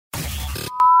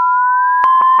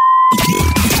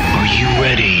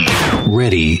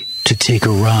ready to take a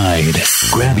ride.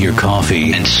 Grab your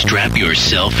coffee and strap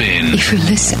yourself in. If you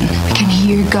listen, you can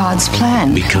hear God's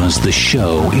plan. Because the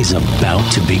show is about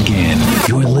to begin.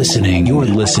 You're listening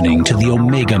to the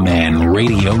Omegaman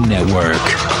Radio Network.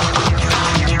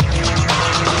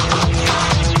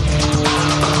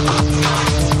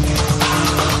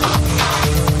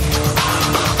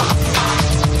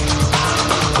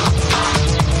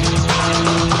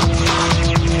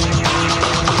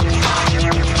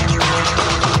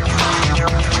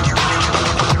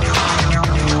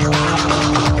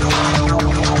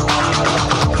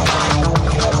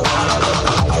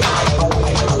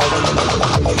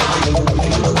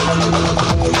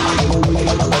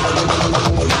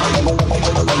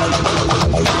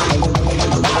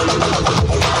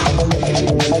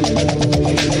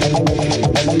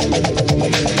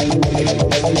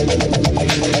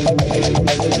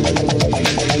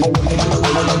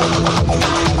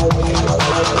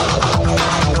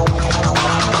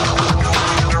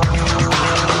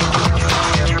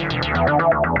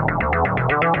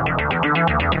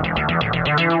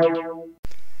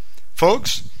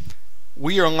 Folks,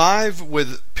 we are live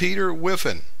with Peter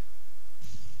Whiffin.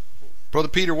 Brother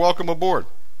Peter, welcome aboard.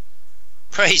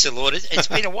 Praise the Lord. It's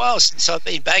been a while since I've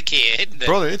been back here, hasn't it?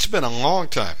 Brother, it's been a long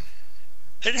time.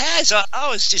 It has. I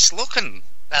was just looking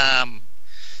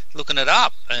it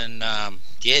up, and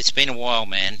yeah, it's been a while,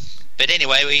 man. But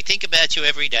anyway, we think about you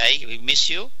every day. We miss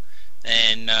you,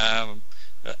 and my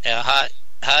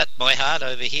heart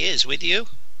over here is with you,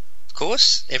 of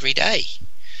course, every day.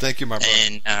 Thank you, my brother.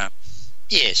 And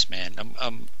yes, man,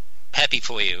 I'm happy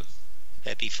for you.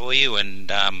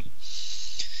 And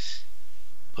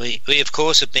we of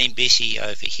course have been busy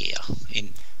over here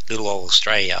in little old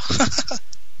Australia.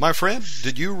 My friend,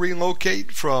 did you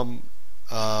relocate from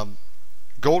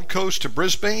Gold Coast to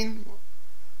Brisbane?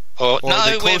 Or no,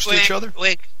 are they close to each other?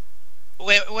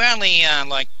 We're only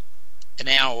like an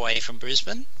hour away from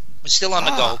Brisbane. We're still on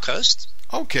the Gold Coast.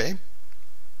 Okay.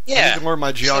 Yeah. I need to learn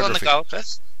my geography. Still on the Gold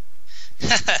Coast.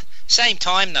 Same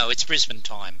time though, it's Brisbane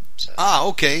time. So.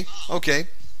 Okay.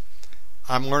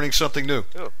 I'm learning something new.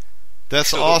 Cool.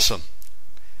 That's cool. Awesome.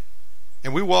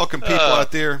 And we welcome people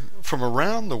out there from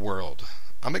around the world.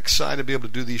 I'm excited to be able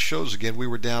to do these shows again. We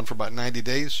were down for about 90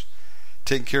 days,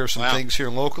 taking care of some things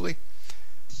here locally.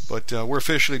 But we're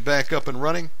officially back up and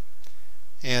running.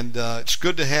 And it's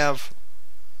good to have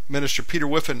Minister Peter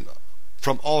Whiffin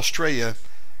from Australia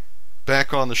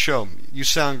back on the show. You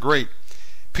sound great.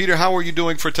 Peter, how are you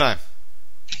doing for time?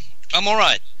 I'm all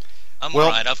right. All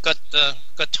right. I've got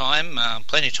time,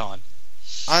 plenty of time.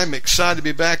 I'm excited to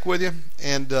be back with you,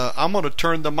 and I'm going to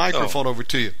turn the microphone over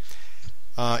to you.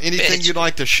 Anything you'd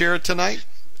like to share tonight?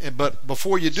 But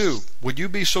before you do, would you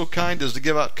be so kind as to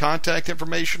give out contact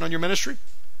information on your ministry?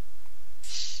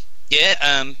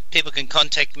 Yeah, people can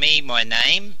contact me. My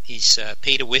name is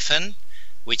Peter Whiffin,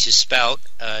 which is spelled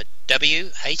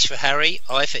W, H for Harry,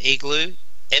 I for Igloo,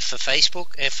 F for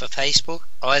Facebook,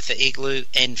 I for Igloo,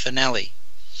 N for Nelly.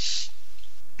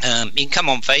 You can come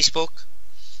on Facebook.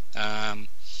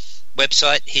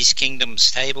 Website,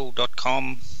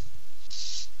 hiskingdomstable.com.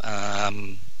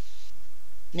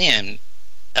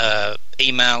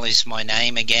 Email is my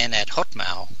name again at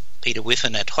Hotmail,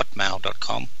 peterwhiffin at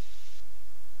hotmail.com.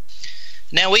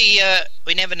 Now we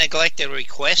never neglect a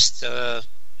request for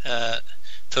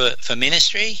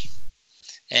ministry,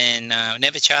 and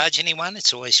never charge anyone.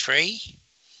 It's always free.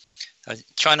 I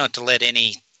try not to let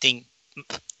anything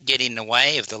get in the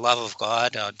way of the love of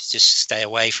God. I'd just stay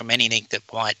away from anything that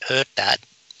might hurt that.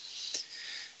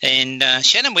 And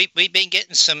Shannon, we've been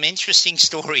getting some interesting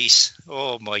stories.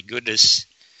 Oh my goodness,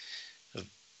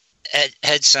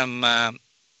 had some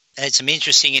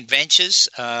interesting adventures.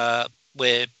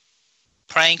 We're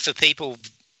praying for people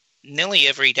nearly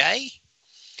every day,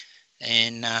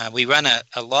 and we run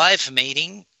a live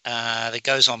meeting that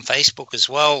goes on Facebook as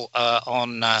well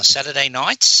on Saturday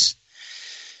nights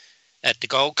at the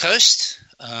Gold Coast.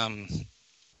 And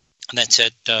that's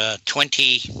at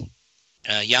 20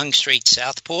 Young Street,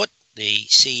 Southport, the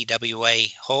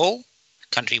CWA Hall,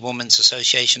 Country Women's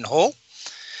Association Hall.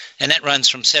 And that runs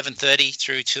from 7:30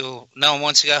 through till no one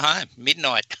wants to go home,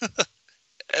 midnight.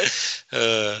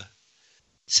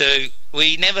 So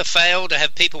we never fail to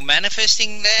have people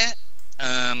manifesting there.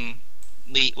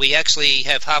 We actually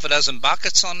have half a dozen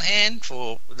buckets on hand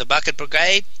for the bucket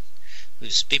brigade.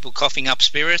 There's people coughing up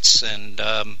spirits, and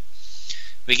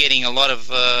we're getting a lot of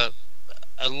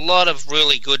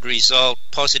really good result,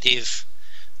 positive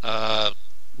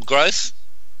growth.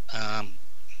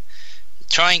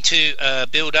 Trying to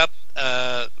build up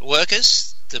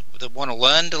workers that want to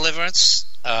learn deliverance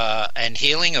and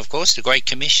healing, of course, the Great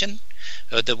Commission.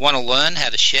 that want to learn how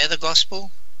to share the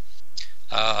gospel.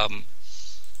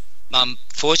 I'm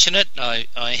fortunate. I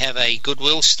have a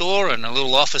Goodwill store and a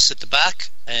little office at the back,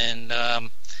 and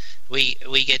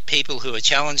we get people who are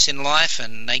challenged in life,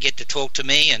 and they get to talk to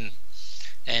me,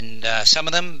 and some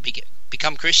of them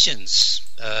become Christians.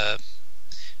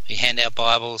 We hand out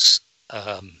Bibles.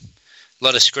 A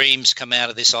lot of screams come out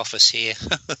of this office here,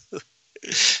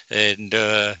 and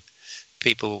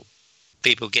people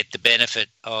get the benefit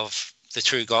of the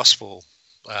true gospel.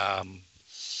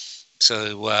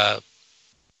 So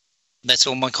that's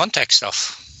all my contact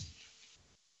stuff.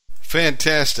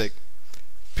 Fantastic.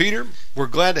 Peter, we're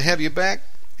glad to have you back,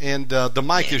 and the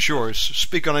mic is yours.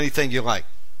 Speak on anything you like.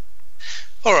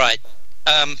 All right.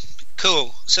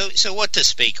 Cool. So what to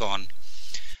speak on?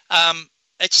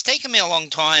 It's taken me a long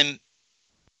time,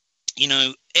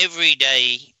 every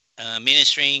day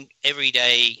ministering, every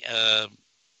day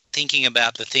thinking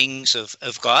about the things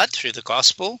of God through the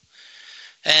gospel.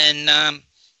 And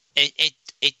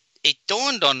it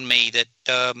dawned on me that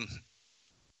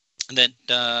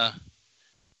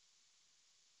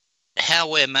how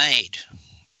we're made,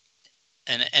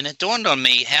 and it dawned on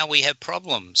me how we have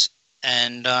problems,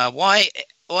 and why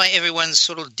everyone's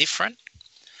sort of different.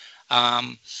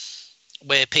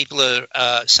 Where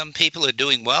some people are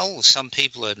doing well, some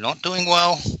people are not doing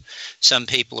well, some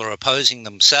people are opposing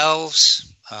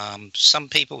themselves, some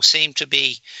people seem to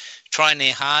be trying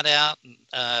their heart out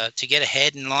to get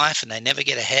ahead in life, and they never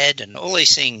get ahead, and all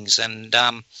these things. And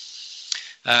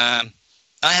I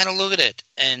had a look at it,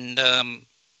 and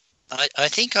I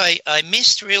think I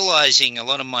missed realizing a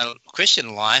lot of my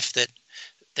Christian life that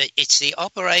it's the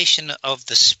operation of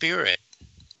the Spirit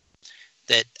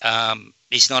that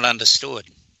is not understood.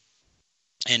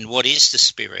 And what is the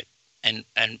Spirit, and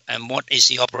what is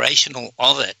the operational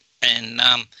of it? And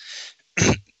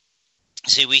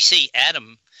see, we see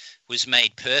Adam was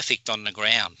made perfect on the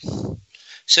ground.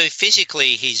 So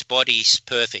physically, his body's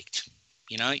perfect.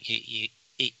 He's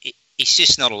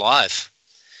just not alive.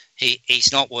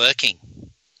 He's not working.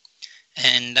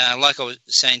 And like I was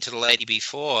saying to the lady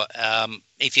before,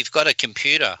 if you've got a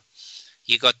computer,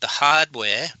 you've got the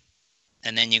hardware,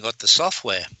 and then you've got the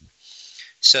software.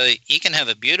 So you can have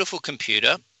a beautiful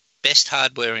computer, best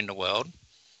hardware in the world,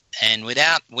 and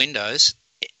without Windows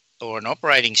or an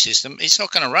operating system, it's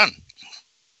not going to run.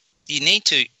 You need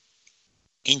to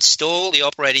install the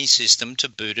operating system to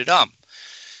boot it up.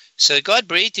 So God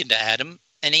breathed into Adam,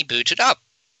 and he booted up.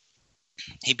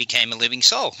 He became a living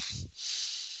soul.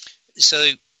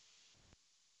 So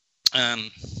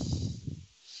the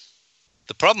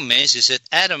problem is that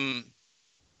Adam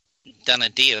done a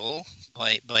deal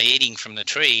by eating from the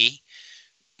tree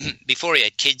before he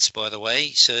had kids, by the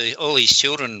way. So all his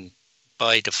children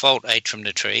by default ate from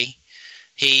the tree.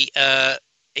 He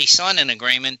signed an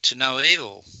agreement to know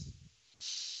evil.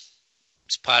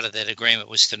 As part of that agreement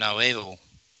was to know evil,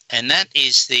 and that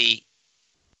is the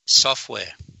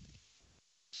software.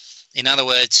 In other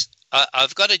words,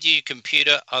 I've got a new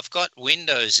computer, I've got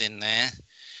Windows in there,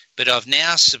 but I've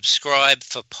now subscribed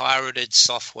for pirated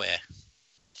software.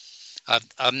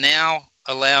 I'm now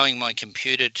allowing my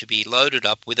computer to be loaded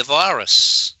up with a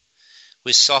virus,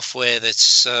 with software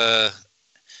that's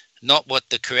not what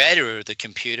the creator of the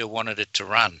computer wanted it to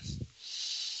run.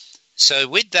 So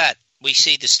with that, we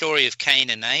see the story of Cain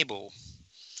and Abel.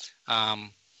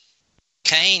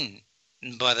 Cain,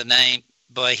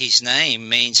 by his name,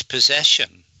 means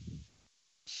possession.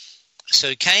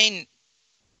 So Cain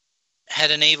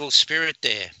had an evil spirit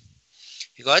there.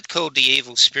 God called the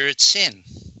evil spirit sin.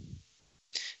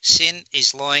 Sin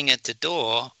is lying at the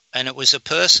door, and it was a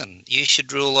person. You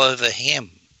should rule over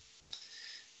him.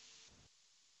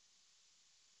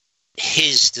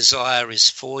 His desire is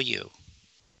for you.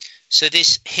 So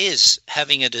this his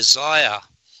having a desire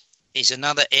is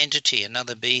another entity,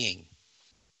 another being.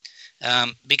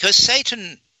 Because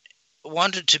Satan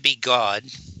wanted to be God,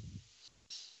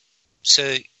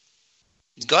 so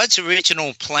God's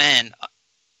original plan,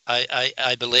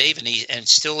 I believe, and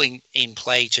it's still in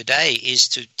play today, is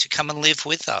to come and live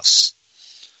with us.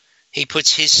 He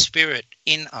puts his spirit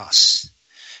in us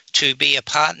to be a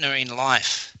partner in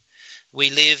life. We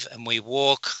live and we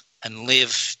walk and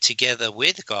live together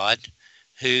with God,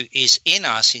 who is in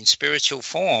us in spiritual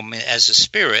form as a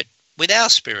spirit with our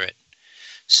spirit.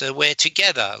 So we're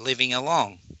together living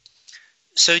along.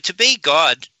 So to be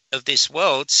God of this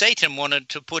world, Satan wanted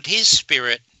to put his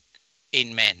spirit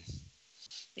in men,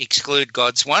 exclude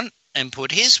God's one and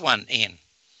put his one in.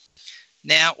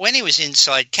 Now, when he was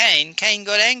inside Cain, Cain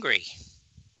got angry.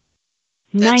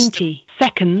 90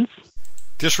 seconds.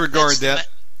 Disregard that.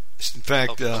 In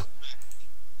fact,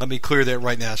 Let me clear that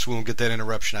right now so we won't get that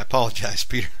interruption. I apologize,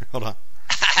 Peter. Hold on.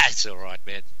 It's all right,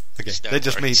 man. Okay, that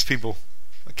just means people...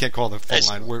 I can't call the phone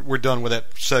line. We're done with that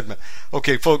segment.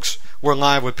 Okay, folks, we're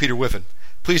live with Peter Whiffin.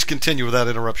 Please continue without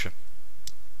interruption.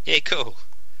 Yeah, cool.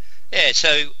 Yeah,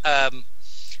 so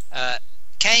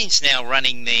Cain's now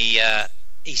running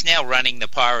he's now running the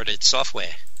pirated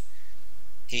software.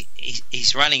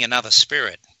 He's running another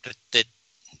spirit that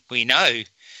we know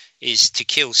is to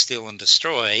kill, steal, and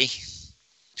destroy.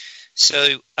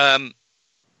 So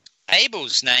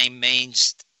Abel's name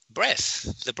means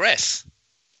breath, the breath.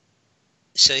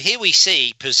 So here we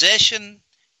see possession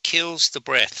kills the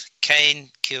breath.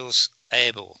 Cain kills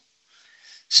Abel.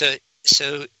 So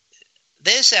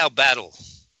there's our battle,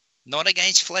 not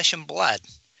against flesh and blood,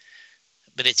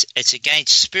 but it's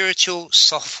against spiritual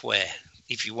software,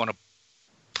 if you want to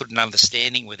put an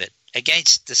understanding with it,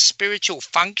 against the spiritual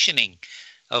functioning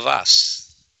of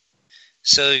us.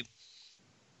 So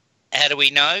how do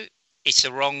we know it's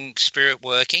the wrong spirit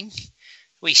working?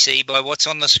 We see by what's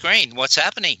on the screen, what's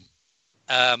happening.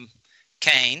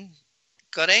 Cain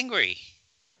got angry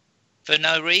for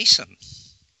no reason.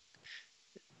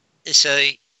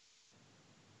 So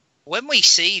when we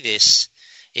see this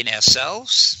in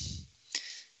ourselves,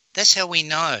 that's how we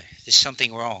know there's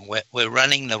something wrong. We're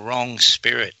running the wrong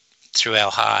spirit through our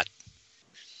heart.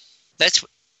 That's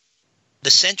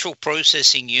the central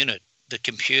processing unit, the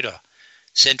computer.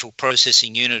 Central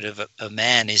processing unit of a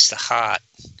man is the heart.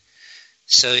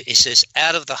 So it says,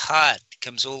 out of the heart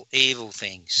comes all evil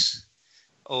things,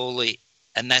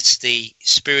 and that's the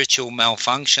spiritual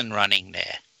malfunction running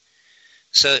there.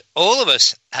 So all of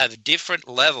us have different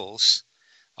levels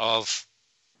of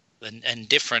and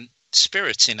different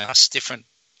spirits in us, different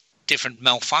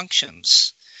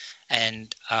malfunctions,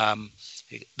 and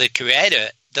the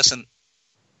Creator doesn't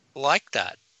like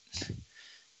that.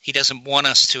 He doesn't want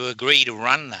us to agree to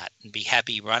run that and be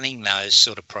happy running those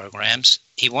sort of programs.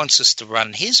 He wants us to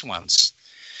run his ones,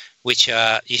 which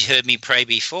are, you heard me pray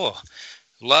before,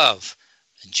 love,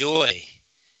 joy,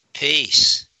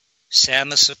 peace,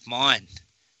 soundness of mind,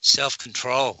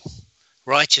 self-control,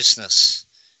 righteousness,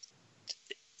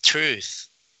 truth,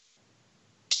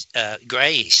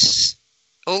 grace,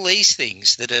 all these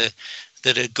things that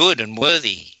are good and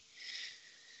worthy.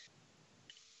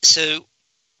 So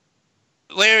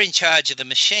we're in charge of the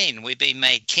machine. We've been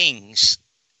made kings,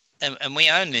 and we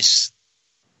own this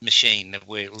machine that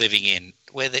we're living in.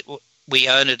 We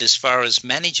own it as far as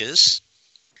managers.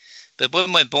 But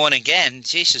when we're born again,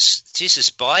 Jesus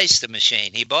buys the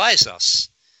machine. He buys us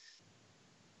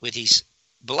with his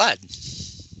blood.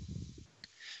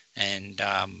 And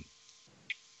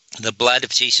the blood of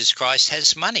Jesus Christ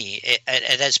has money.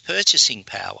 It has purchasing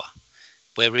power.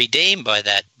 We're redeemed by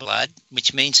that blood,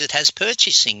 which means it has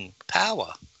purchasing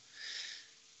power.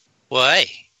 Why?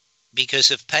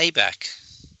 Because of payback.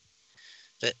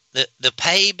 The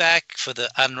payback for the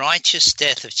unrighteous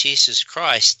death of Jesus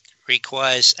Christ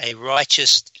requires a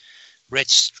righteous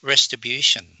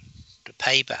retribution, the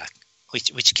payback,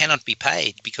 which cannot be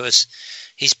paid because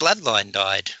his bloodline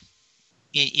died.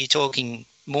 You're talking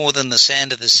more than the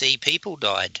sand of the sea people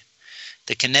died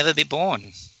that can never be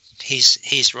born.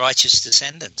 His righteous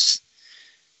descendants.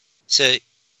 So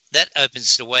that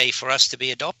opens the way for us to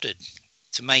be adopted,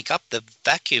 to make up the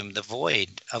vacuum, the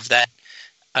void of that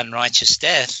unrighteous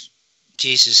death.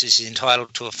 Jesus is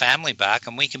entitled to a family back,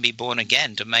 and we can be born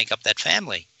again to make up that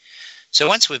family. So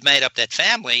once we've made up that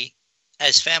family,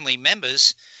 as family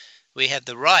members, we have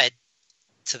the right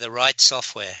to the right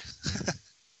software.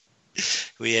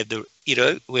 We have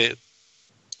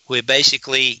we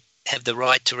basically have the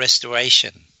right to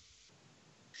restoration.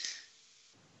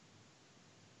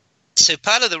 So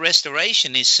part of the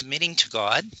restoration is submitting to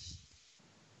God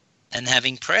and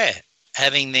having prayer,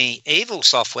 having the evil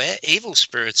software, evil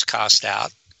spirits cast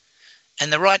out,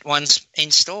 and the right ones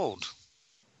installed.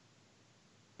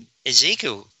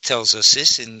 Ezekiel tells us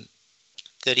this in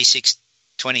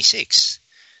 36:26.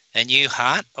 A new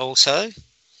heart also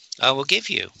I will give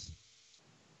you,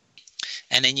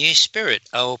 and a new spirit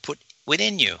I will put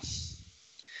within you.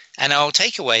 And I will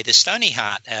take away the stony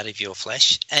heart out of your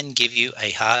flesh and give you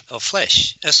a heart of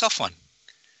flesh, a soft one.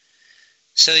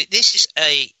 So this is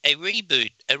a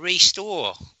reboot, a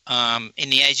restore. In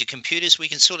the age of computers, we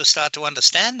can sort of start to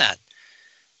understand that.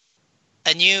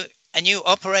 A new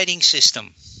operating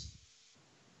system,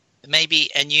 maybe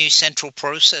a new central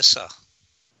processor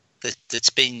that's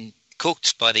been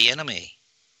cooked by the enemy.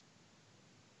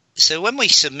 So when we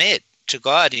submit to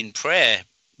God in prayer,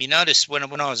 you notice when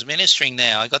I was ministering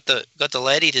there, I got the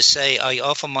lady to say, I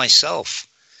offer myself.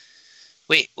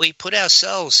 We put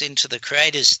ourselves into the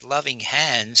Creator's loving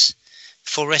hands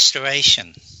for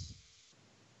restoration.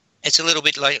 It's a little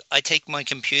bit like I take my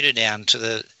computer down to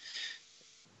the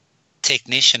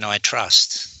technician I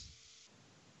trust.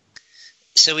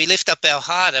 So we lift up our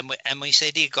heart and we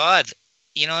say, dear God,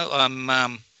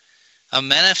 I'm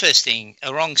manifesting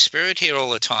a wrong spirit here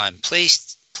all the time.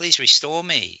 Please restore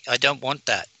me. I don't want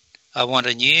that. I want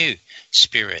a new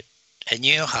spirit, a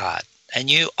new heart, a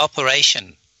new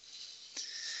operation.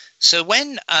 So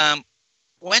when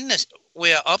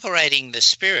we are operating, the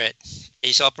Spirit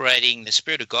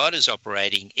of God is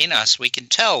operating in us, we can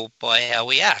tell by how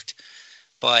we act,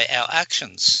 by our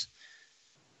actions.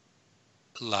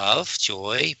 Love,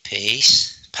 joy,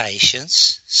 peace,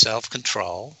 patience,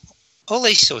 self-control, all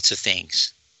these sorts of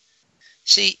things.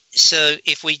 See, so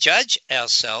if we judge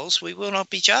ourselves, we will not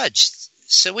be judged.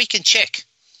 So we can check,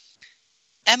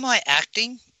 am I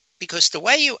acting? Because the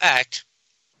way you act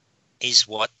is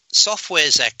what software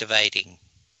is activating.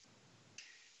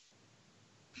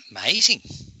 Amazing.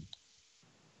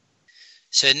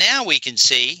 So now we can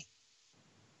see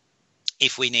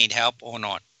if we need help or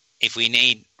not, if we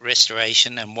need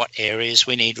restoration and what areas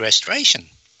we need restoration.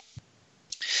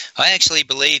 I actually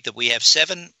believe that we have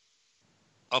 7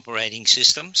 operating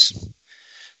systems.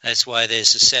 That's why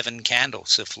there's the 7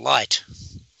 candles of light,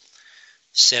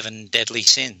 7 deadly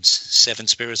sins, 7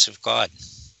 spirits of God.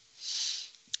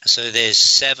 So there's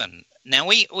 7. Now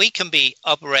we can be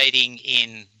operating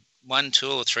in 1,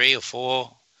 2, or 3 or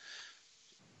 4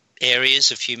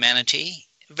 areas of humanity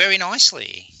very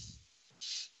nicely.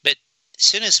 But as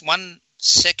soon as one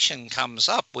section comes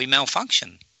up, we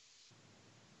malfunction.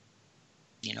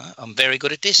 I'm very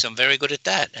good at this, I'm very good at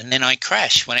that. And then I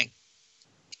crash when it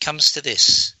comes to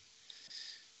this.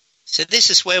 So this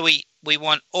is where we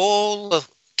want all the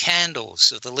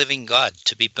candles of the living God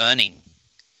to be burning.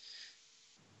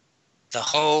 The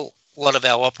whole lot of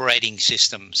our operating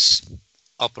systems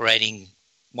operating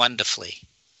wonderfully.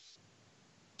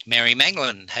 Mary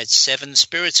Magdalene had 7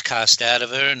 spirits cast out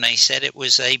of her, and they said it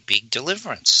was a big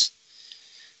deliverance.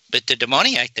 But the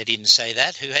demoniac, they didn't say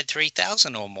that, who had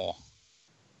 3,000 or more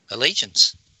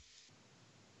legions.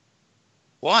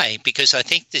 Why? Because I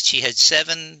think that she had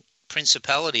 7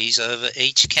 principalities over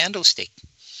each candlestick,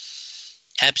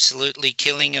 absolutely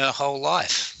killing her whole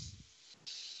life.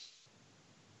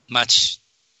 Much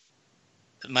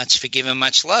forgiven,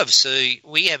 much love. So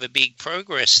we have a big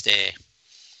progress there.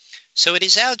 So it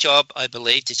is our job, I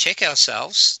believe, to check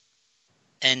ourselves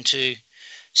and to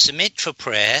submit for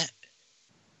prayer,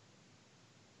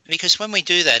 because when we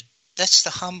do that, that's the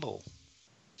humble.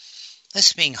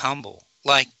 That's being humble.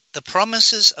 Like the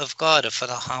promises of God are for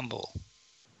the humble.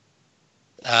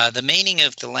 The meaning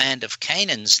of the land of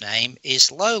Canaan's name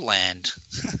is lowland,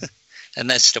 and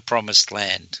that's the promised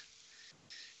land.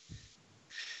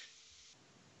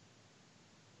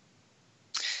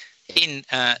 In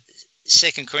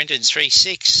 2 Corinthians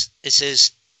 3:6, it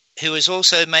says, who has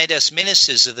also made us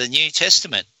ministers of the New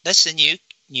Testament. That's the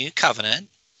new covenant.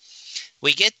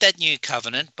 We get that new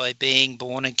covenant by being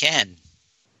born again.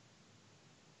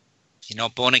 If you're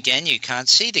not born again, you can't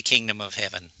see the kingdom of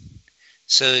heaven.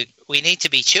 So we need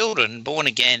to be children born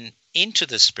again into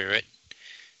the Spirit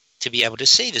to be able to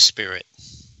see the Spirit.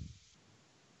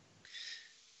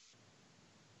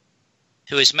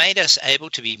 Who has made us able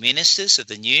to be ministers of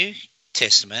the New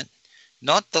Testament,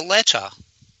 not the letter,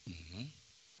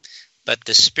 but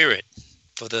the Spirit.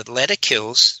 For the letter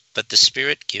kills, but the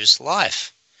Spirit gives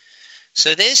life.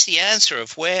 So there's the answer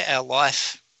of where our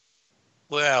life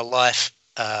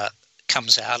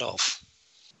comes out of.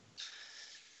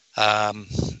 I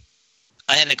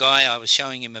had a guy, I was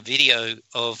showing him a video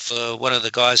of one of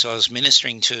the guys I was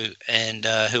ministering to, and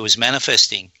who was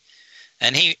manifesting.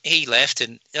 And he left,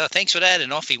 and thanks for that,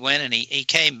 and off he went, and he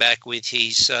came back with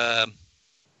his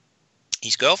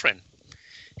girlfriend.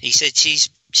 He said,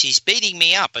 she's beating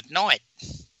me up at night.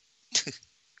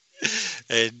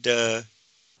 And I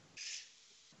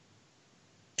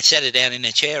sat her down in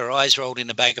a chair, her eyes rolled in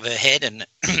the back of her head, and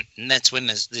that's when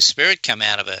the Spirit came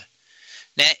out of her.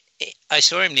 Now, I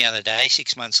saw him the other day,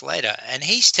 6 months later, and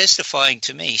he's testifying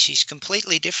to me she's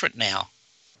completely different now.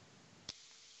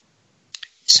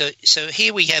 So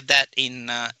here we have that in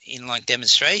like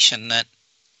demonstration that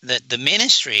the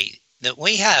ministry that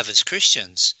we have as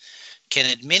Christians can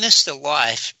administer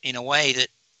life in a way that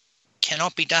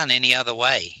cannot be done any other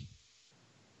way.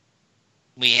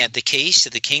 We have the keys to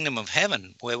the kingdom of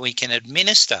heaven where we can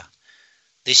administer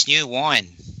this new wine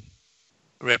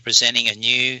representing a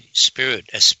new spirit,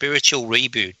 a spiritual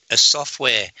reboot, a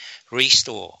software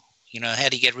restore. How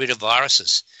do you get rid of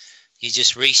viruses? You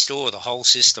just restore the whole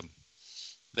system.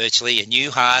 Virtually a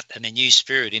new heart and a new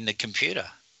spirit in the computer.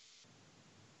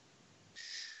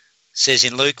 says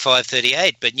in Luke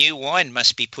 5:38, but new wine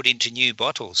must be put into new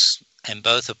bottles, and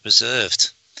both are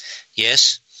preserved.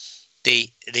 Yes, the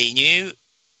new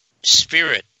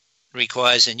spirit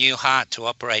requires a new heart to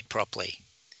operate properly.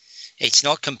 It's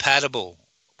not compatible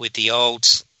with the old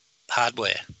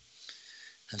hardware.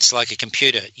 It's like a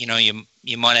computer. You know,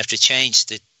 you might have to change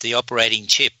the operating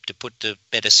chip to put the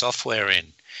better software in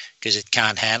because it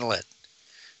can't handle it.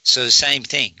 So the same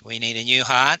thing. We need a new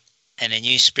heart and a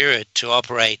new spirit to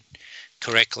operate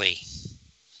correctly.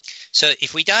 So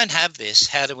if we don't have this,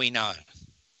 how do we know?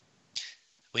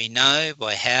 We know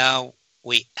by how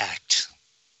we act.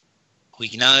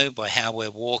 We know by how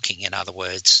we're walking, in other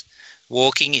words.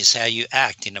 Walking is how you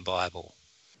act in the Bible.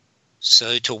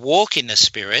 So to walk in the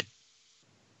Spirit,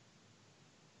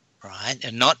 right,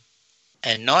 and not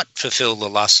fulfill the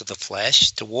lusts of the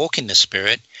flesh, to walk in the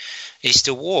Spirit is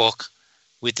to walk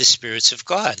with the spirits of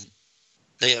God,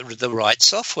 the right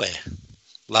software.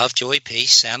 Love, joy,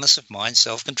 peace, soundness of mind,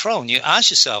 self-control. And you ask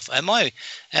yourself, am I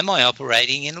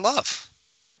operating in love?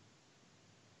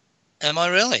 Am I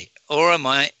really? Or am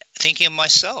I thinking of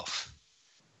myself?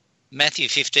 Matthew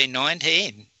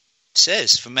 15:19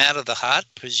 says, from out of the heart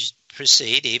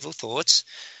proceed evil thoughts,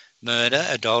 murder,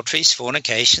 adulteries,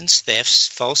 fornications, thefts,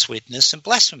 false witness, and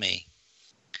blasphemy.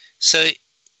 So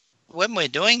when we're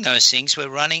doing those things, we're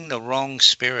running the wrong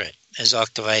spirit as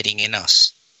activating in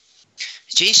us.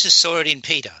 Jesus saw it in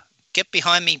Peter. Get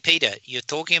behind me, Peter. You're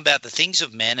talking about the things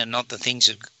of men and not the things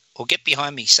of... Or get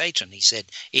behind me, Satan, he said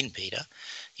in Peter.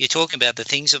 You're talking about the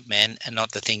things of men and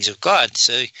not the things of God.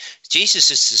 So Jesus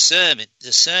is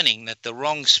discerning that the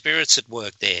wrong spirit's at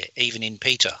work there, even in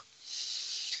Peter.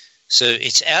 So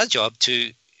it's our job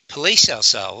to police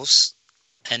ourselves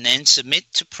and then submit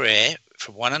to prayer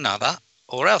for one another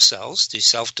or ourselves, do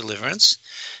self-deliverance,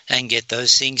 and get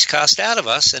those things cast out of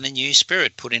us and a new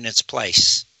spirit put in its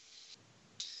place.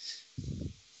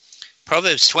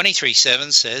 Proverbs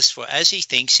 23:7 says, for as he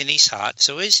thinks in his heart,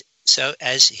 so is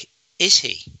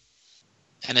he.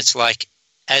 And it's like,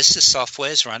 as the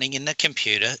software is running in the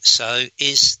computer, so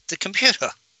is the computer.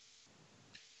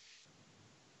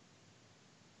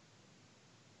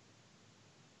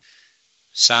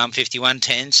 Psalm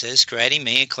 51:10 says, create in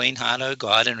me a clean heart, O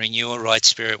God, and renew a right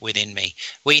spirit within me.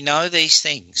 We know these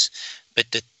things, but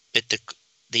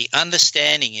the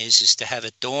understanding is to have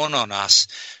it dawn on us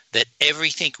that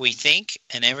everything we think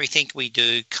and everything we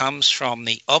do comes from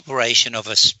the operation of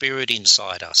a spirit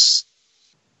inside us.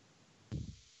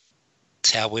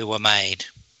 That's how we were made.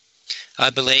 I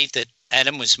believe that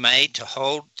Adam was made to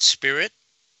hold spirit.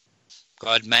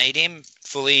 God made him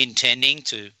fully intending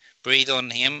to breathe on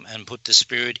him and put the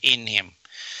spirit in him.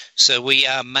 So we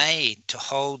are made to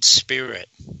hold spirit.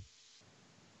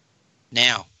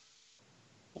 Now,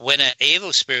 when an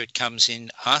evil spirit comes in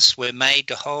us, we're made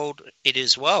to hold it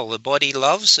as well. The body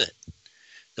loves it.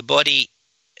 The body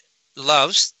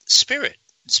loves spirit.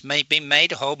 It's been made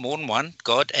to hold more than one,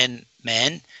 God and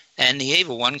man, and the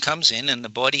evil one comes in and the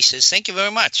body says, thank you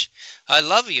very much. I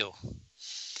love you.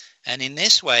 And in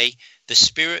this way, the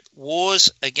flesh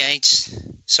wars against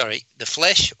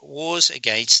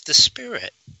the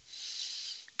spirit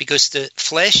because the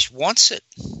flesh wants it.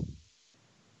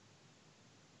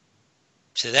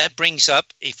 So that brings up,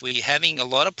 if we're having a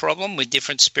lot of problem with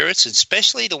different spirits,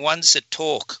 especially the ones that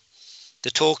talk,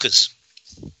 the talkers.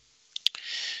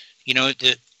 You know,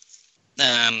 the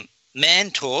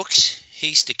man talks.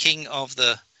 He's the king of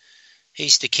the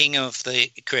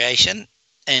creation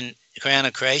and crown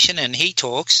of creation, and he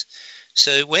talks.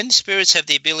 So when spirits have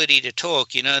the ability to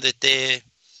talk, you know that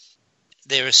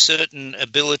they're a certain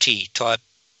ability type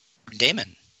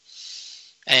demon,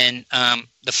 and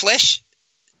the flesh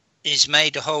is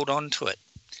made to hold on to it.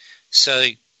 So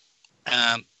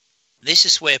this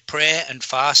is where prayer and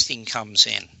fasting comes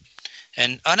in.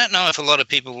 And I don't know if a lot of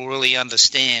people really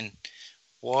understand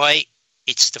why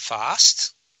it's the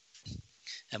fast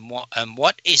and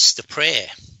what is the prayer.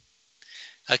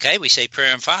 Okay, we say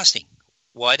prayer and fasting.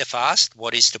 Why the fast?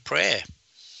 What is the prayer?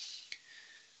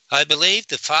 I believe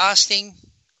the fasting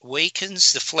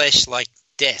weakens the flesh like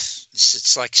death.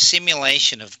 It's like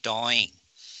simulation of dying.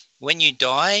 When you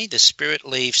die, the spirit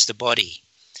leaves the body.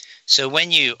 So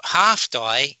when you half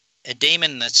die, a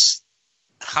demon that's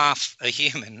half a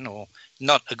human or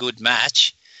not a good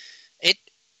match,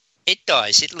 it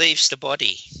dies. It leaves the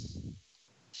body.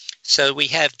 So we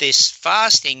have this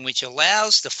fasting which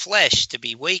allows the flesh to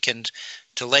be weakened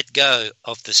to let go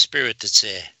of the spirit that's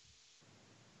there.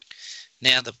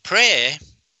 Now the prayer,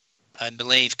 I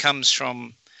believe, comes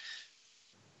from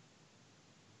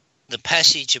the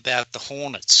passage about the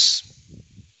hornets.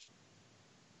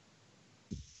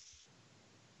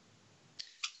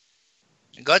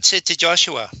 God said to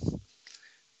Joshua,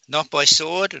 not by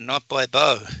sword and not by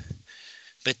bow,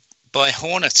 but by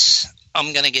hornets,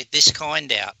 I'm going to get this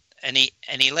kind out. And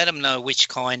he let him know which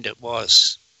kind it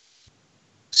was.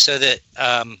 So that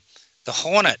the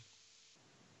hornet,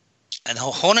 and the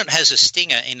hornet has a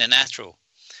stinger in the natural.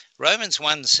 Romans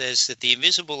 1 says that the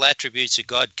invisible attributes of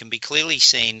God can be clearly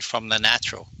seen from the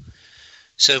natural.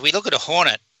 So if we look at a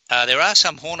hornet, there are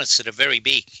some hornets that are very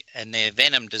big and their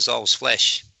venom dissolves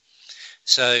flesh.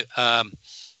 So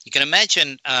you can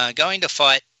imagine going to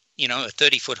fight, a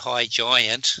 30-foot high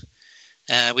giant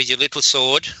with your little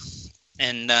sword,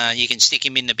 and you can stick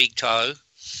him in the big toe,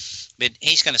 but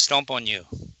he's going to stomp on you.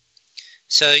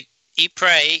 So you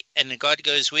pray, and God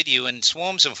goes with you, and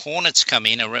swarms of hornets come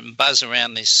in and buzz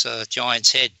around this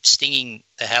giant's head, stinging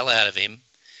the hell out of him,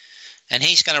 and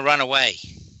he's going to run away.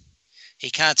 He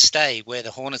can't stay where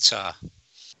the hornets are.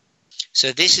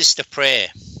 So this is the prayer.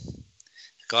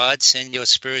 God, send your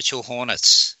spiritual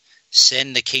hornets.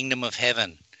 Send the kingdom of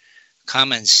heaven.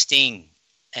 Come and sting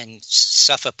and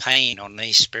suffer pain on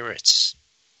these spirits.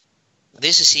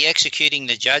 This is the executing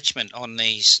the judgment on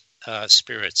these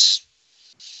spirits.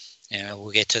 We'll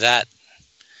get to that.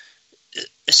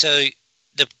 So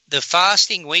the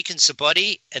fasting weakens the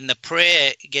body, and the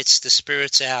prayer gets the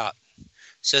spirits out.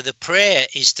 So the prayer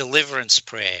is deliverance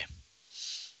prayer.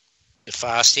 The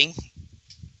fasting.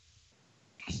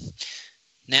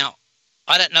 Now,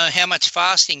 I don't know how much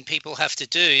fasting people have to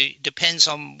do. Depends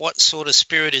on what sort of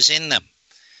spirit is in them.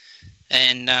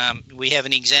 And we have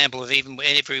an example of even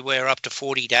everywhere up to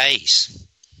 40 days.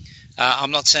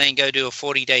 I'm not saying go do a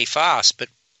 40-day fast, but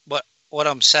what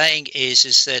I'm saying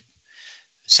is that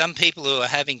some people who are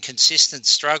having consistent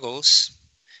struggles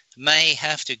may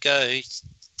have to go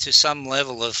to some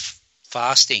level of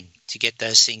fasting to get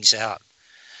those things out.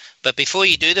 But before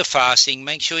you do the fasting,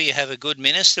 make sure you have a good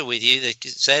minister with you that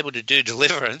is able to do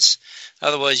deliverance.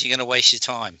 Otherwise, you're going to waste your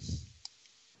time.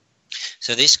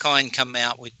 So this kind come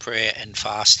out with prayer and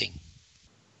fasting.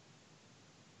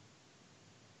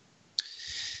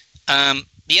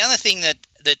 The other thing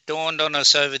that dawned on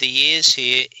us over the years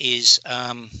here is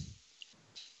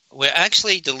we're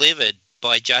actually delivered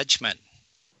by judgment,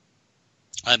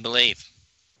 I believe.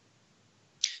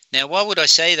 Now, why would I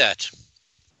say that?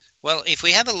 Well, if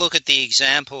we have a look at the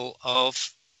example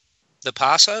of the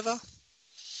Passover,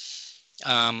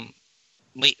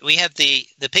 we have the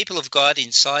people of God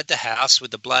inside the house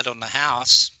with the blood on the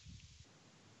house,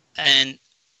 and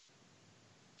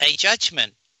a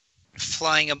judgment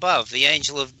flying above, the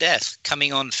angel of death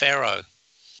coming on Pharaoh.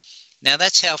 Now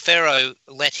that's how Pharaoh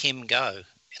let him go,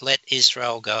 let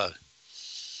Israel go.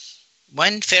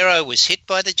 When Pharaoh was hit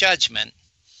by the judgment,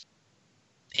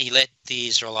 he let the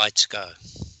Israelites go.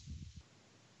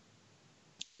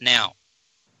 Now,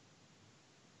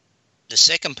 the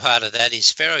second part of that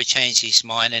is Pharaoh changed his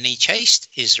mind and he chased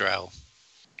Israel.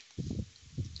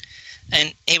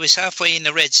 And he was halfway in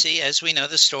the Red Sea, as we know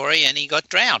the story, and he got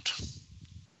drowned.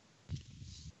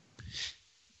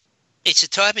 It's a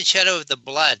type and shadow of the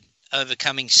blood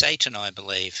overcoming Satan, I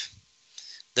believe.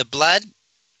 The blood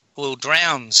will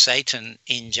drown Satan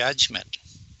in judgment.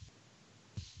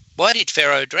 Why did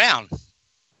Pharaoh drown?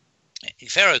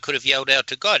 Pharaoh could have yelled out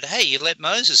to God, hey, you let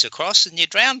Moses across and you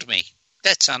drowned me.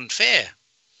 That's unfair.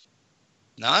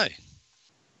 No.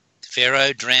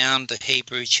 Pharaoh drowned the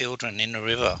Hebrew children in the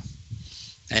river,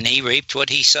 and he reaped what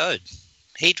he sowed.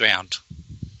 He drowned.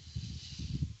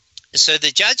 So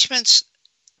the judgments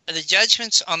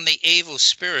on the evil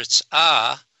spirits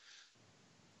are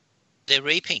they're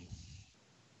reaping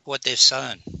what they've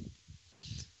sown.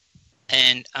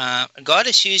 And God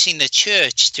is using the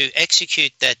church to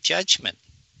execute that judgment.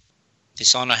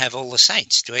 Dishonor have all the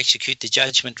saints, to execute the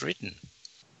judgment written.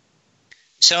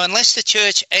 So unless the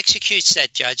church executes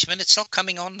that judgment, it's not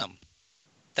coming on them.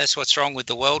 That's what's wrong with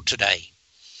the world today.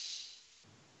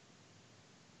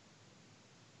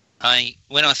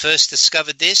 When I first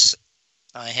discovered this,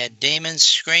 I had demons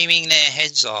screaming their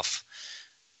heads off.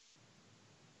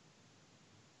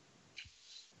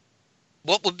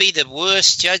 What would be the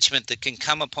worst judgment that can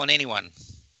come upon anyone?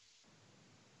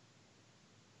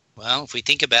 Well, if we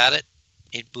think about it,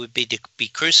 it would be to be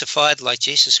crucified like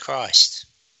Jesus Christ.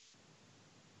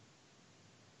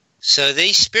 So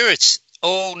these spirits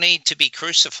all need to be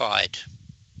crucified.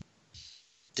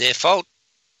 Their fault,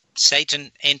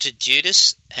 Satan entered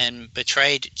Judas and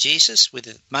betrayed Jesus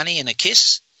with money and a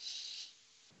kiss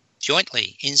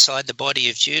jointly inside the body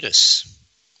of Judas.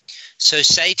 So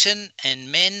Satan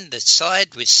and men that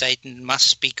side with Satan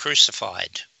must be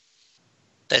crucified.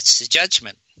 That's the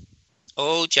judgment.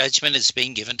 All judgment has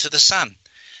been given to the Son.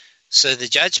 So the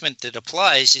judgment that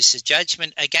applies is the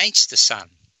judgment against the Son.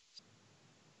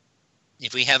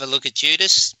 If we have a look at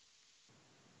Judas,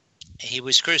 he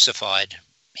was crucified.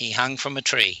 He hung from a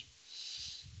tree.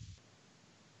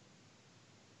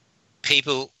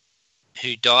 People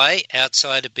who die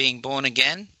outside of being born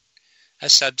again are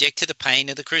subject to the pain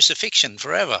of the crucifixion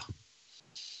forever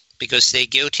because they're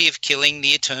guilty of killing the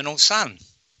eternal Son.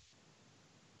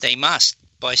 They must,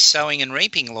 by sowing and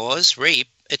reaping laws, reap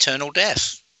eternal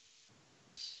death.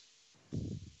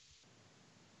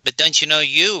 But don't you know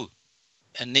you,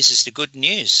 and this is the good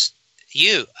news,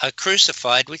 you are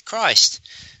crucified with Christ.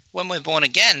 When we're born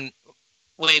again,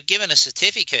 we're given a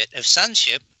certificate of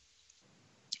sonship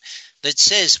that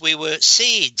says we were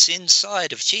seeds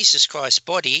inside of Jesus Christ's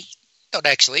body, not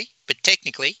actually, but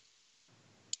technically,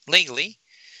 legally,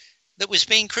 that was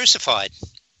being crucified.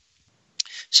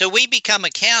 So we become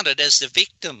accounted as the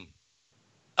victim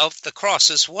of the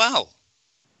cross as well.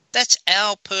 That's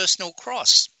our personal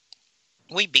cross.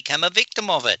 We become a victim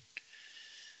of it.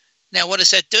 Now, what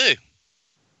does that do?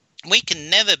 We can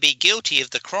never be guilty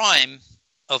of the crime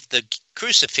of the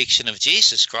crucifixion of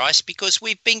Jesus Christ because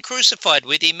we've been crucified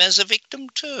with him as a victim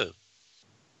too.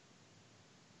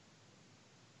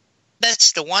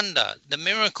 That's the wonder, the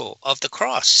miracle of the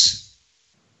cross.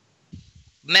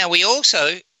 Now, we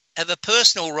also have a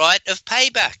personal right of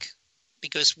payback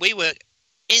because we were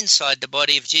inside the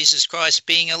body of Jesus Christ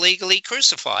being illegally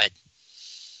crucified.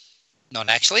 Not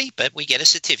actually, but we get a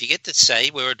certificate that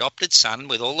say we're adopted son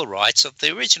with all the rights of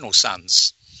the original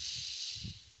sons.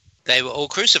 They were all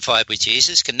crucified with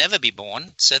Jesus, can never be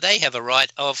born, so they have a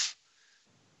right of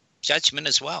judgment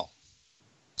as well.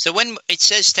 So when it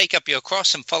says take up your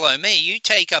cross and follow me, you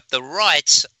take up the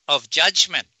rights of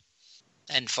judgment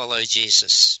and follow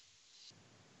Jesus.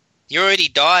 You already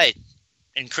died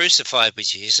and crucified with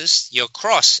Jesus. Your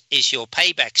cross is your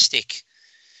payback stick.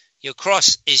 Your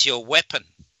cross is your weapon.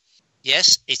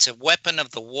 Yes, it's a weapon of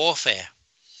the warfare.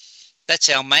 That's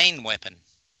our main weapon.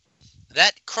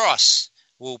 That cross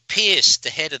will pierce the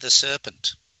head of the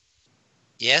serpent.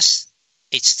 Yes,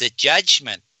 it's the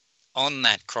judgment on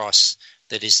that cross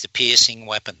that is the piercing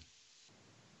weapon.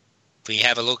 If we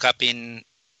have a look up in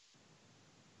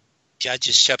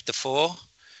Judges chapter 4,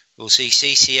 we'll see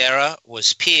Sisera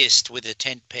was pierced with a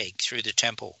tent peg through the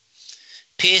temple.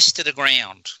 Pierced to the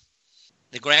ground.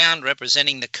 The ground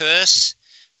representing the curse,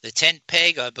 the tent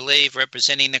peg, I believe,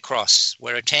 representing the cross.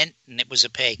 We're a tent and it was a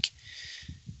peg.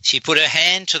 She put her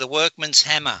hand to the workman's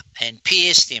hammer and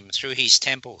pierced him through his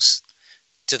temples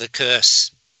to the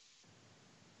curse.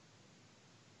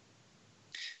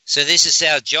 So this is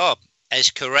our job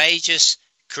as courageous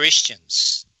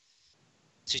Christians,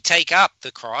 to take up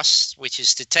the cross, which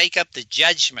is to take up the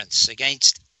judgments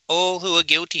against all who are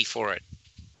guilty for it.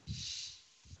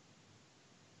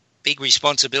 Big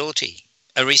responsibility.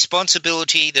 A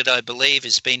responsibility that I believe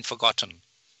has been forgotten.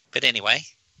 But anyway,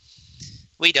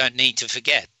 we don't need to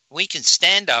forget. We can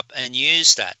stand up and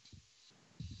use that.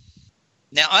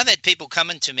 Now, I've had people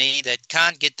coming to me that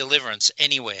can't get deliverance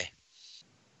anywhere,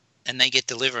 and they get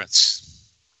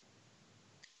deliverance.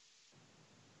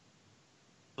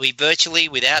 We virtually,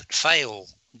 without fail,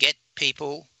 get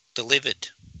people delivered.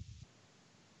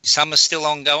 Some are still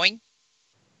ongoing.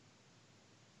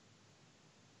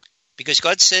 Because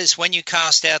God says when you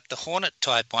cast out the hornet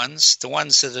type ones, the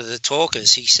ones that are the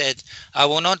talkers, he said, I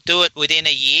will not do it within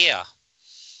a year,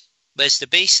 lest the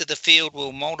beasts of the field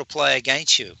will multiply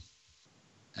against you.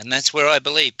 And that's where I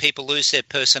believe people lose their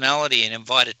personality and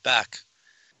invite it back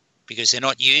because they're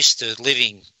not used to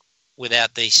living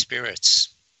without these spirits.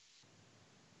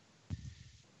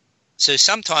 So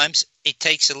sometimes it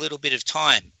takes a little bit of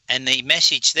time, and the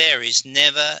message there is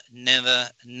never, never,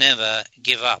 never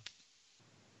give up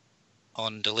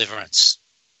on deliverance.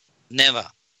 Never.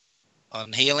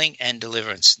 On healing and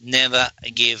deliverance. Never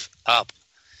give up.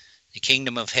 The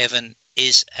kingdom of heaven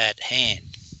is at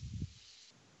hand.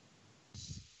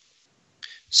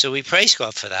 So we praise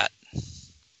God for that.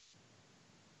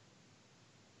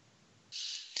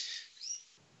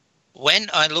 When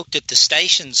I looked at the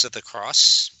stations of the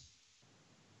cross,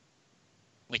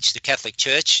 which the Catholic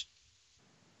Church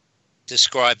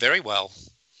described very well,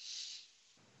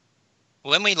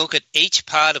 when we look at each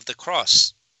part of the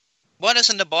cross, why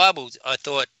doesn't the Bible, I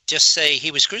thought, just say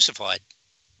he was crucified?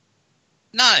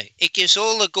 No, it gives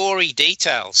all the gory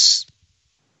details.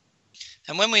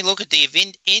 And when we look at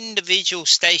the individual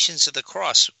stations of the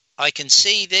cross, I can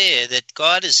see there that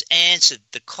God has answered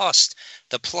the cost,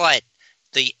 the plight,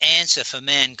 the answer for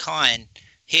mankind,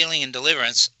 healing and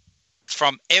deliverance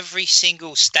from every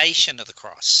single station of the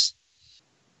cross.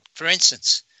 For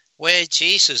instance, where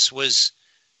Jesus was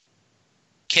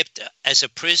kept as a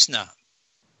prisoner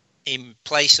in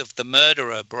place of the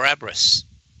murderer Barabbas,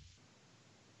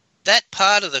 That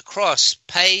part of the cross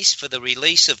pays for the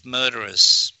release of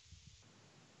murderers.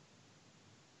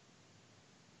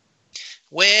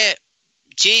 Where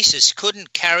Jesus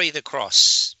couldn't carry the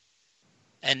cross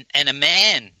and a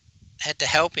man had to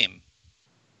help him,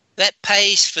 that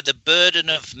pays for the burden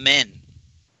of men.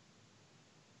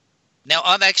 Now,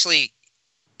 I've actually,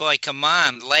 by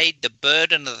command, laid the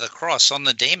burden of the cross on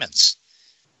the demons.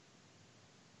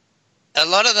 A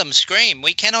lot of them scream,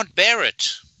 we cannot bear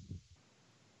it.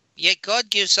 Yet God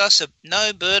gives us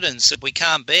no burdens that we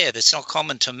can't bear, that's not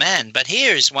common to man. But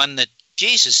here is one that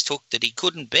Jesus took that he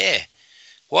couldn't bear.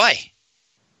 Why?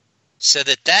 So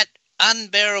that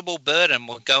unbearable burden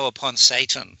will go upon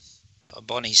Satan,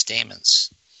 upon his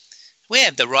demons. We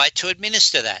have the right to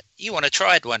administer that. You want to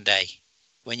try it one day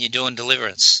when you're doing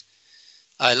deliverance.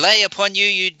 I lay upon you,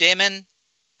 you demon,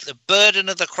 the burden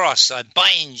of the cross. I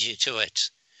bind you to it.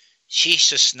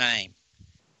 Jesus' name.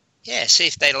 Yeah, see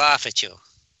if they laugh at you.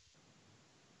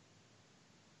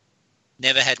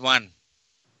 Never had one.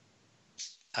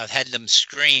 I've had them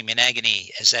scream in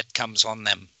agony as that comes on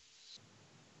them.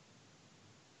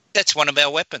 That's one of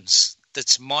our weapons.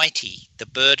 That's mighty, the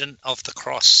burden of the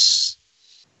cross.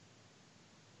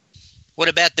 What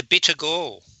about the bitter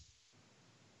gall?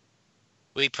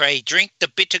 We pray, drink the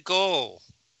bitter gall.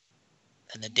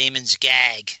 And the demons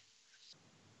gag.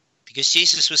 Because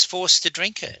Jesus was forced to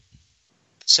drink it.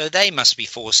 So they must be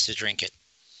forced to drink it.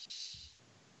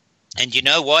 And you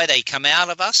know why they come out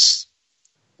of us?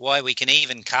 Why we can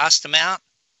even cast them out?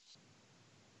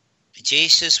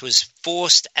 Jesus was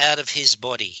forced out of his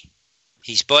body.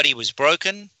 His body was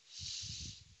broken.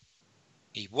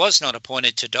 He was not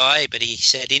appointed to die, but he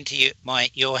said, into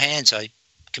your hands I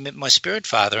commit my spirit,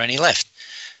 Father, and he left.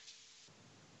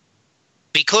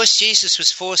 Because Jesus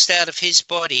was forced out of his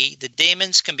body, the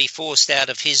demons can be forced out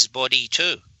of his body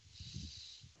too.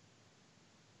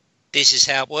 This is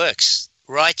how it works.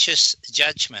 Righteous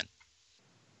judgment.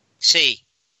 See,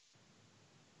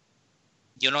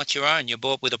 you're not your own. You're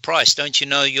bought with a price. Don't you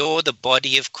know you're the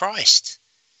body of Christ?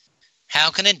 How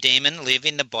can a demon live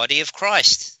in the body of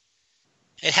Christ?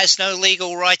 It has no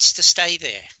legal rights to stay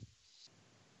there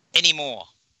anymore.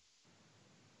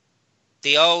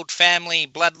 The old family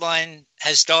bloodline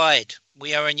has died.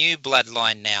 We are a new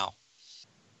bloodline now.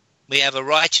 We have a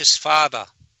righteous father,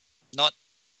 not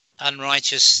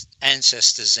unrighteous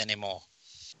ancestors anymore.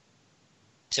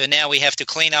 So now we have to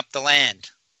clean up the land,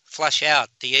 flush out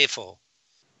the evil,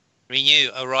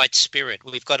 renew a right spirit.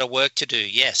 We've got a work to do,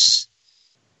 yes.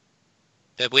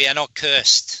 But we are not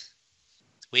cursed.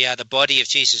 We are the body of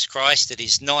Jesus Christ that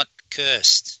is not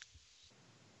cursed.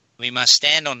 We must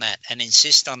stand on that and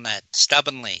insist on that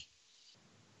stubbornly.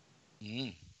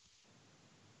 The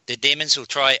demons will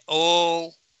try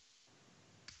all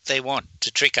they want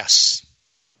to trick us.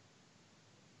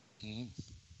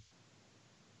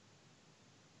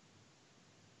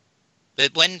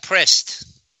 But when pressed,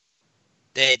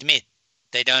 they admit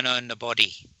they don't own the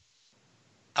body.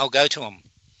 I'll go to them.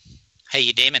 Hey,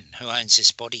 you demon, who owns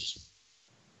this body?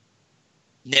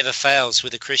 Never fails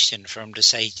with a Christian for him to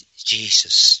say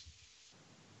Jesus.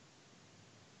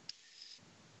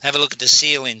 Have a look at the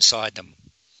seal inside them.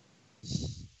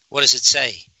 What does it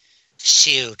say?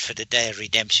 Sealed for the day of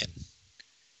redemption.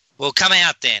 Well, come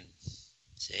out then.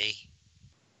 See?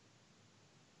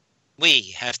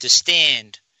 We have to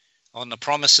stand on the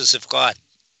promises of God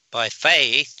by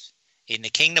faith in the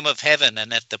kingdom of heaven,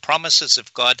 and that the promises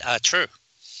of God are true.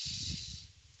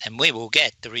 And we will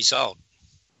get the result.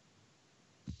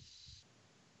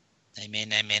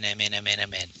 Amen, amen, amen, amen,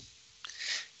 amen.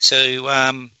 So,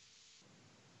 I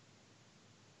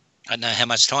don't know how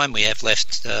much time we have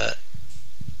left.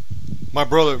 My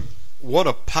brother, what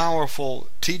a powerful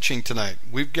teaching tonight.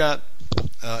 We've got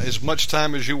as much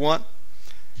time as you want.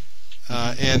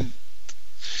 And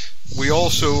we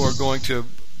also are going to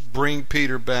bring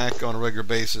Peter back on a regular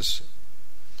basis.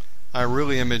 I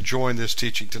really am enjoying this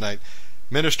teaching tonight.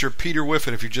 Minister Peter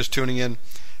Whiffin, if you're just tuning in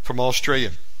from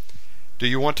Australia. Do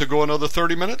you want to go another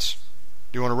 30 minutes?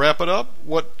 Do you want to wrap it up?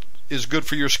 What is good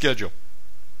for your schedule?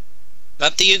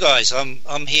 Up to you guys.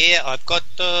 I'm here. I've got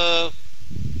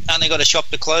only got a shop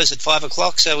to close at 5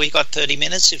 o'clock, so we've got 30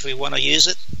 minutes if we want to use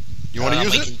it. You want to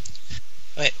use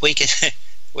it? We can.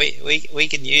 we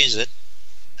can use it.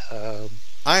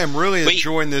 I am really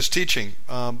enjoying this teaching.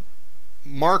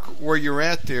 Mark, where you're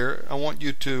at there, I want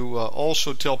you to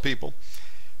also tell people,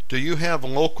 do you have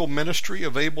local ministry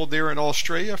available there in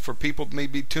Australia for people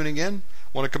maybe tuning in,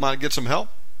 want to come out and get some help?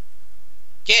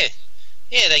 Yeah,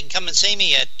 they can come and see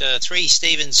me at 3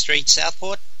 Stevens Street,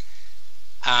 Southport,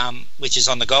 which is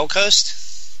on the Gold Coast.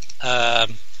 I'm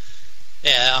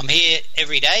here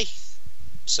every day,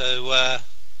 so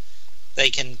they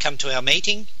can come to our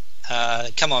meeting,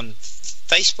 come on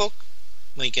Facebook.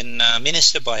 We can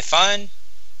minister by phone.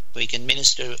 We can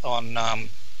minister on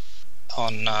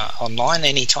online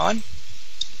anytime.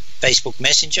 Facebook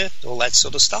Messenger, all that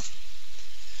sort of stuff.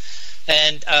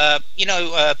 And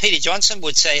Peter Johnson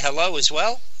would say hello as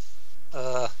well.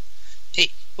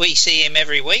 We see him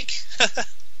every week.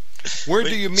 Where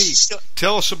do you meet?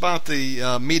 Tell us about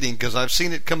the meeting, because I've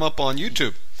seen it come up on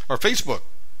YouTube or Facebook.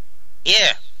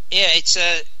 Yeah, it's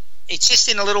just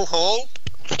in a little hall.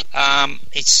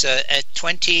 It's at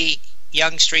 20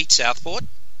 Young Street, Southport,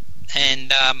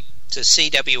 and it's a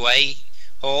CWA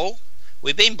hall.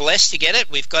 We've been blessed to get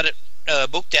it. We've got it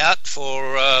booked out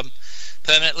for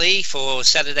permanently for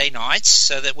Saturday nights,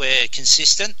 so that we're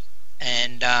consistent.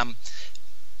 And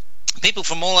people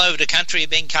from all over the country have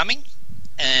been coming,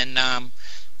 and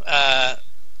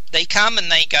they come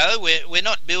and they go. We're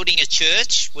not building a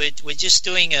church. We're just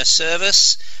doing a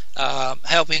service,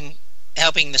 helping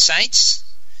the saints.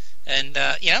 And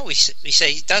we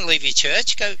say, don't leave your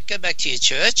church. Go back to your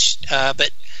church.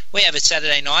 But we have it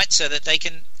Saturday night so that they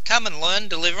can come and learn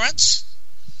deliverance.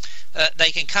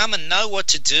 They can come and know what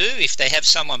to do if they have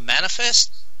someone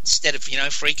manifest, instead of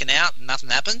freaking out and nothing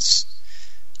happens.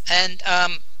 And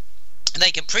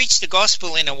they can preach the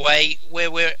gospel in a way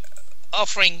where we're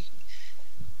offering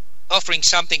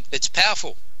something that's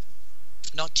powerful,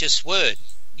 not just word,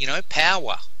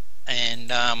 power.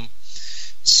 And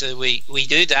so we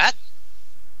do that.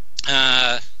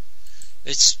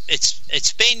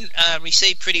 It's been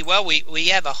received pretty well. We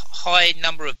have a high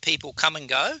number of people come and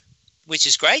go, which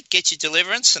is great. Get your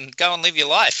deliverance and go and live your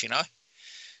life.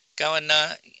 Go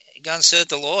and serve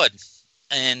the Lord.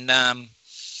 And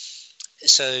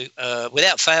so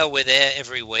without fail, we're there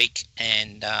every week.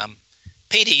 And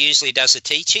Peter usually does the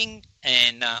teaching,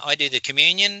 and I do the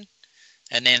communion,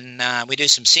 and then we do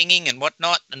some singing and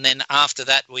whatnot. And then after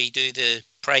that, we do the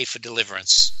pray for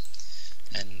deliverance.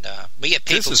 And we get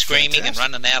people screaming and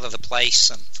running out of the place.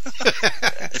 And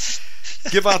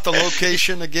give out the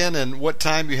location again and what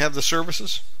time you have the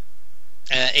services.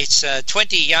 It's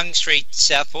 20 Young Street,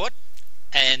 Southport,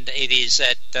 and it is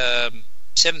at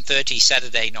 7:30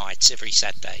 Saturday nights, every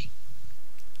Saturday.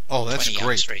 Oh, that's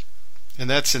great. Street. And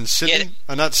that's in Sydney?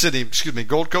 Yeah. Not Sydney, excuse me,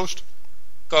 Gold Coast?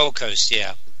 Gold Coast,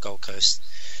 yeah, Gold Coast.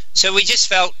 So we just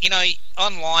felt,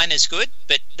 online is good,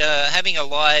 but having a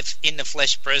live in the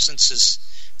flesh presence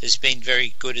has been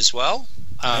very good as well.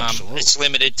 Absolutely. It's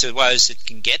limited to those that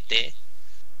can get there,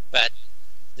 but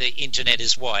the internet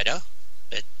is wider.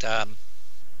 But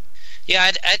we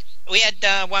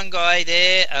had one guy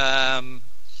there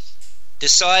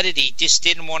decided he just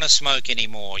didn't want to smoke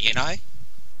anymore.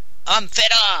 I'm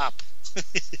fed up.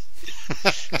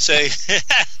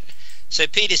 So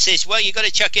Peter says, well, you've got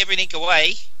to chuck everything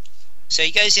away. So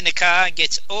he goes in the car and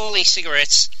gets all his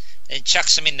cigarettes and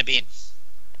chucks them in the bin.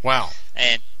 Wow.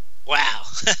 And wow.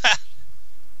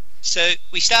 So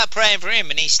we start praying for him,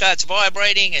 and he starts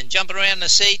vibrating and jumping around the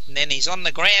seat, and then he's on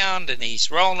the ground and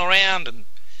he's rolling around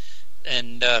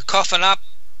and coughing up,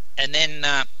 and then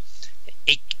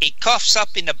he coughs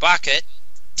up in the bucket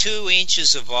 2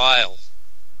 inches of vial.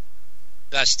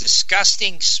 This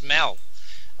disgusting smell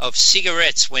of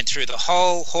cigarettes went through the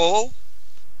whole hall,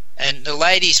 and the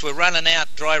ladies were running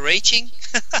out dry reaching.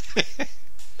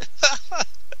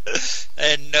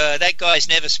 And that guy's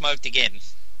never smoked again.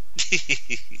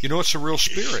 It's a real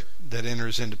spirit that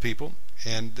enters into people,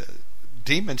 and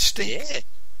demons stink. Yeah,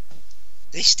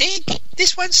 they stink.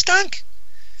 This one stunk.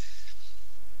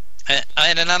 I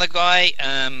had another guy,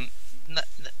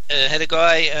 had a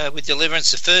guy with deliverance.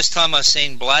 The first time I've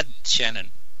seen blood,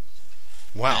 Shannon.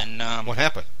 Wow. And, what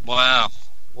happened? Wow.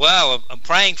 Well, I'm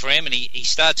praying for him, and he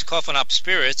starts coughing up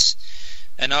spirits,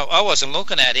 and I wasn't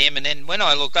looking at him, and then when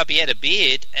I looked up, he had a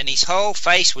beard, and his whole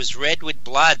face was red with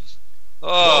blood.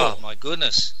 Oh, whoa. My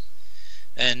goodness.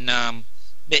 And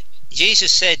but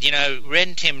Jesus said,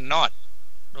 rend him not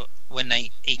when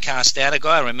he cast out a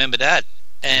guy. I remember that.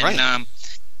 And right.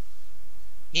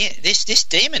 This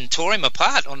demon tore him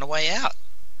apart on the way out.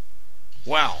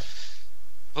 Wow.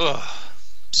 Oh,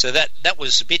 so that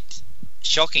was a bit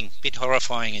shocking, a bit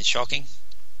horrifying and shocking.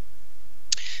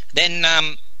 Then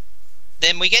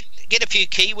we get a few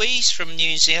Kiwis from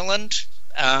New Zealand.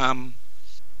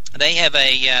 They have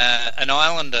an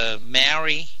Islander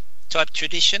Maori type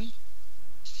tradition,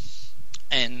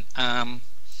 and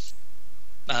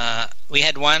we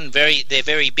had one they're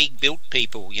very big built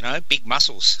people, big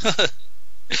muscles.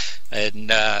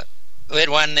 And we had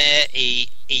one there. He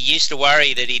used to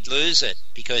worry that he'd lose it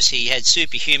because he had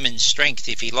superhuman strength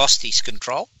if he lost his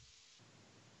control.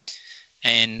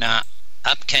 And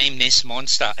up came this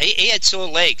monster. He had sore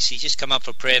legs. He just come up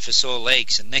for prayer for sore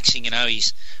legs, and next thing you know,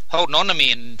 he's holding on to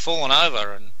me and falling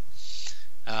over, and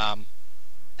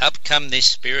up come this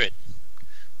spirit.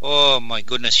 Oh my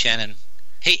goodness, Shannon!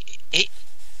 He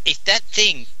if that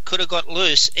thing could have got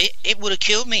loose, it would have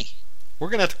killed me. We're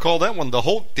gonna have to call that one the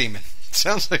Hulk demon.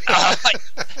 Sounds like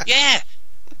yeah,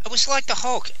 it was like the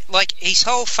Hulk, like his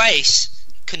whole face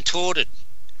contorted.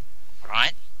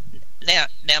 Right now,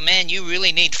 man, you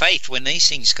really need faith when these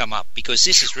things come up, because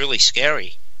this is really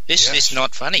scary. This is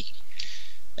not funny,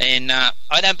 and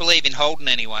I don't believe in holding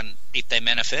anyone if they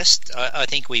manifest. I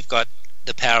think we've got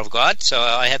the power of God, so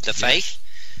I have the faith,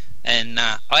 and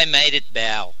I made it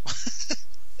bow.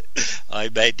 I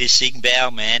made this thing bow,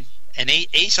 man, and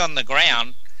he's on the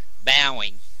ground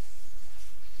bowing.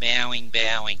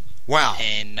 Wow.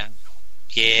 And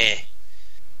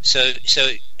so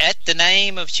at the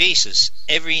name of Jesus,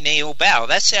 every knee will bow.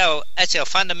 That's our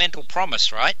fundamental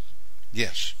promise, right?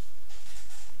 Yes.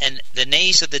 And the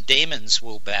knees of the demons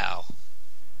will bow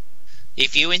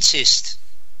if you insist,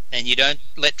 and you don't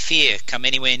let fear come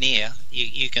anywhere near.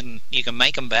 You can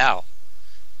make them bow.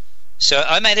 So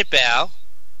I made it bow,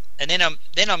 and then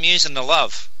I'm using the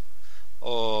love,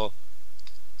 or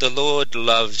the Lord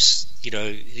loves.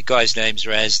 The guy's name's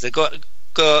Raz. The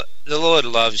Lord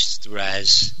loves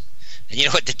Raz. And you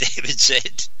know what the demon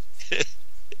said?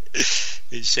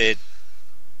 He said,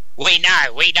 "We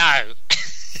know."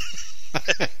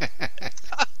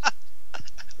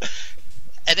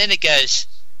 And then it goes,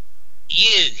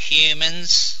 "You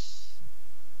humans,"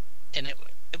 and it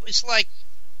was like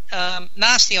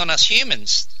nasty on us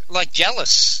humans, like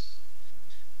jealous,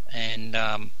 and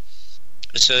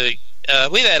so.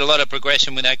 We've had a lot of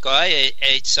progression with that guy.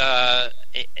 It's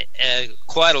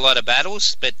quite a lot of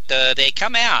battles, but they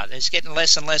come out. It's getting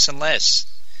less and less and less.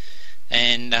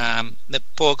 And the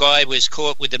poor guy was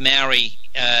caught with the Maori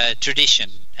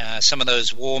tradition, some of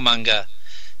those warmonger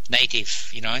native,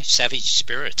 savage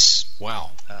spirits.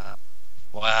 Wow.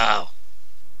 Wow.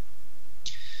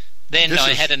 Then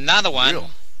I had another one. Real.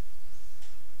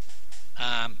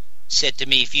 Said to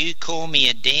me, "If you call me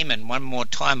a demon one more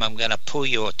time, I'm going to pull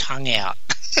your tongue out."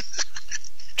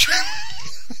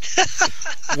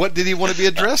 What did he want to be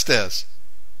addressed as?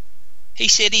 He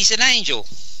said he's an angel.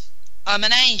 I'm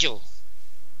an angel.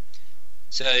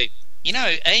 So,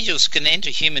 angels can enter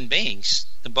human beings.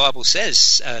 The Bible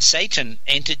says Satan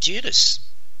entered Judas.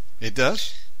 It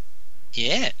does?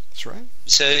 Yeah. That's right.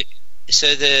 So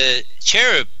the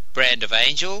cherub brand of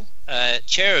angel,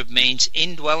 cherub means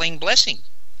indwelling blessing.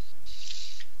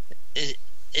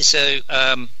 So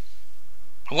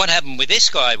what happened with this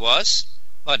guy was,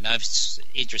 I don't know if it's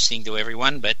interesting to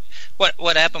everyone, but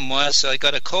what happened was I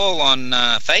got a call on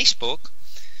Facebook,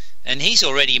 and he's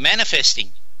already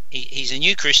manifesting. He's a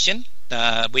new Christian.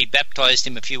 We baptized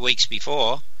him a few weeks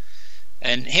before,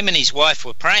 and him and his wife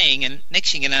were praying, and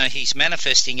next thing you know, he's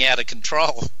manifesting out of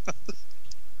control.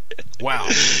 Wow.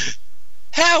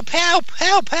 Help, help,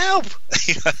 help, help.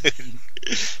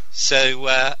 So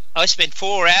I spent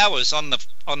 4 hours on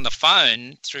the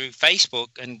phone through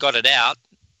Facebook and got it out,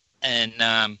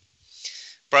 and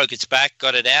broke its back,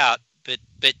 got it out. But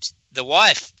the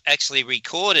wife actually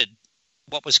recorded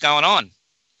what was going on.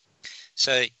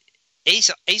 So he's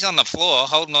on the floor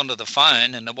holding onto the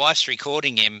phone, and the wife's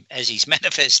recording him as he's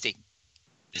manifesting.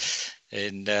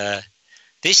 And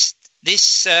this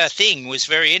thing was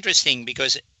very interesting,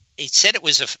 because it said it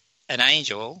was an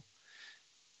angel.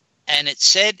 And it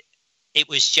said it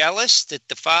was jealous that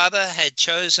the Father had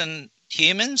chosen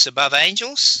humans above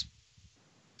angels,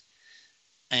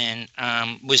 and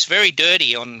was very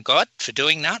dirty on God for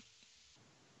doing that.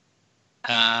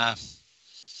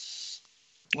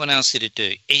 What else did it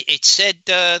do? It said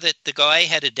that the guy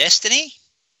had a destiny,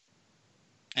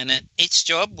 and that its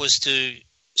job was to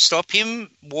stop him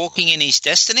walking in his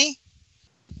destiny.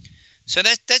 So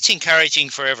that's encouraging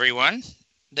for everyone,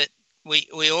 that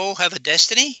we all have a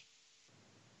destiny.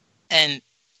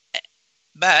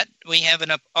 But we have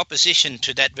an opposition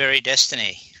to that very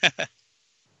destiny.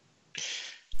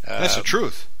 That's the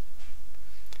truth.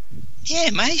 Yeah,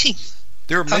 amazing.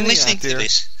 There are many listening out there to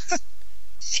this.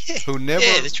 who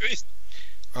never the truth.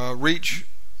 Reach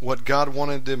what God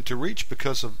wanted them to reach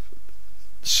because of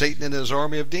Satan and his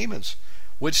army of demons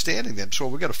withstanding them. So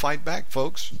we've got to fight back,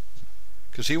 folks,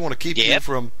 because he want to keep you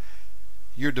from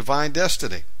your divine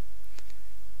destiny.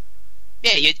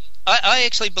 Yeah, I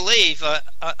actually believe,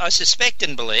 I suspect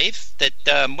and believe that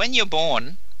when you're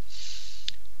born,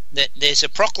 that there's a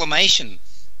proclamation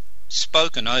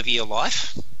spoken over your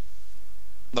life.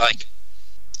 Like,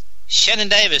 Shannon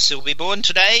Davis will be born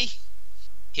today.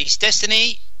 His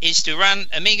destiny is to run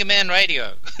Omegaman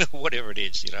Radio, whatever it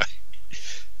is, you know.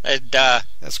 And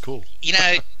that's cool. You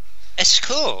know, it's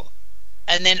cool.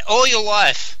 And then all your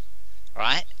life,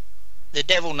 right? The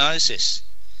devil knows this,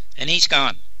 and he's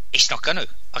going, he's not going to.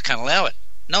 I can't allow it.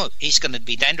 No, he's going to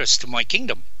be dangerous to my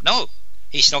kingdom. No,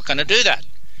 he's not going to do that.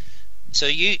 So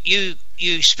you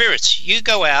spirits, you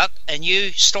go out and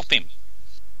you stop him.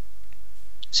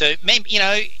 So maybe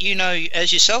you know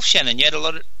as yourself, Shannon, you had a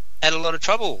lot of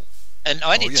trouble, and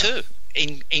I did too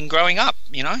in growing up.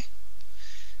 You know,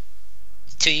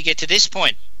 till you get to this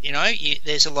point, you know,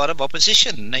 there's a lot of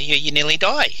opposition. You nearly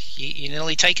die. You're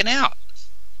nearly taken out.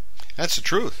 That's the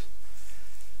truth.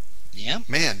 Yeah,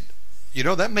 man. You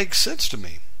know, that makes sense to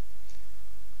me.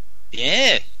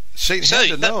 Yeah. Satan had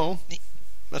to know.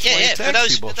 That's why he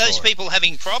attacks people. For those people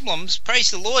having problems, praise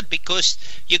the Lord, because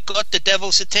you got the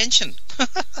devil's attention.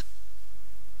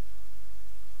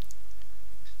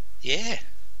 Yeah.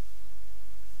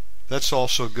 That's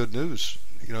also good news.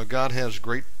 You know, God has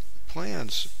great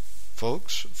plans,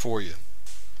 folks, for you.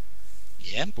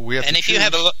 Yeah. But we have and to if choose. you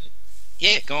have a look...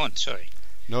 Yeah, go on, sorry.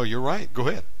 No, you're right. Go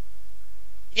ahead.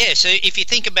 Yeah, so if you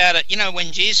think about it, you know,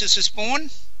 when Jesus was born,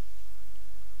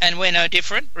 and we're no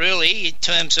different, really, in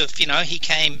terms of, you know, he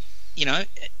came, you know,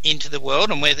 into the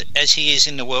world, and as he is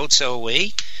in the world, so are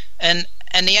we. And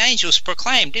the angels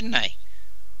proclaimed, didn't they?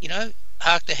 You know,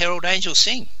 hark the herald angels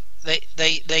sing.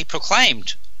 They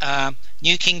proclaimed,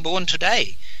 new king born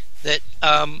today. That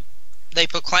they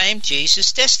proclaimed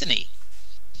Jesus' destiny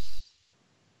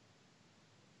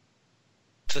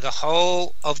for the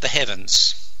whole of the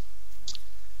heavens.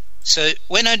 So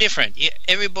we're no different.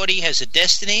 Everybody has a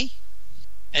destiny,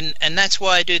 and that's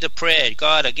why I do the prayer.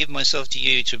 God, I give myself to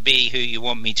you to be who you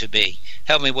want me to be.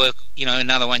 Help me work. You know,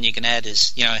 another one you can add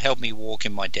is, you know, help me walk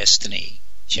in my destiny,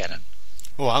 Shannon.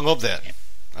 Oh, I love that. Yeah.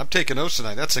 I'm taking notes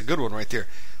tonight. That's a good one right there.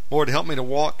 Lord, help me to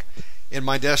walk in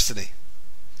my destiny.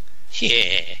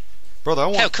 Yeah.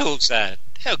 Brother, how cool's that?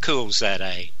 How cool's that,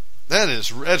 eh?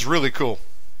 That's really cool.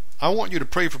 I want you to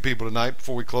pray for people tonight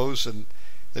before we close, and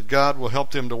that God will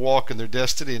help them to walk in their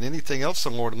destiny, and anything else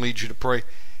the Lord leads you to pray.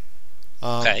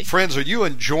 Okay. Friends, are you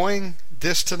enjoying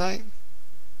this tonight?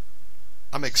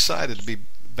 I'm excited to be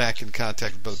back in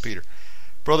contact with Brother Peter.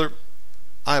 Brother,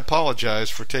 I apologize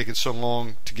for taking so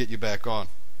long to get you back on.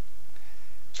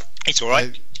 It's all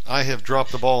right. I have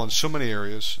dropped the ball in so many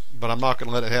areas, but I'm not going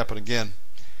to let it happen again.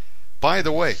 By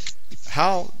the way,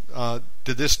 how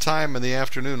did this time in the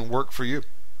afternoon work for you?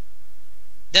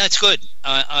 That's good.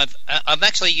 I've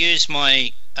actually used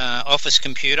my office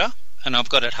computer, and I've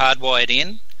got it hardwired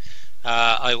in.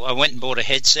 I went and bought a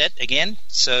headset again,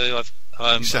 so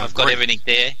I've got everything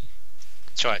there.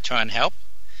 Try and help.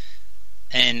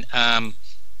 And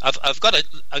I've got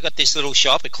this little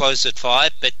shop. It closed at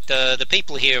 5, but the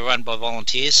people here are run by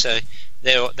volunteers, so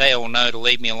they all know to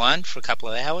leave me alone for a couple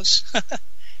of hours.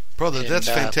 Brother, that's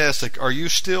fantastic. Are you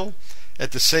still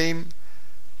at the same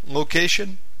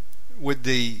location with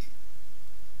the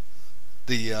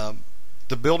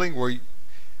building where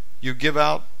you give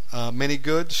out many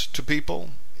goods to people?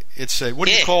 It's a, what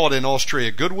do you call it in Austria?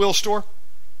 A Goodwill store?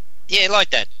 Yeah, like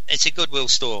that. It's a Goodwill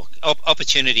store,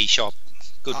 opportunity shop.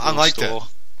 Goodwill I like store. That.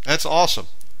 That's awesome.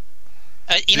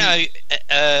 The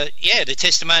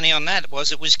testimony on that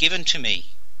was it was given to me.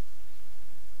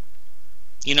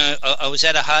 You know, I was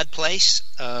at a hard place.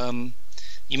 You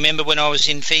remember when I was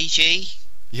in Fiji?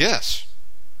 Yes.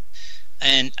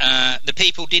 And the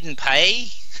people didn't pay.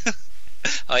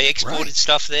 I exported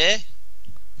stuff there.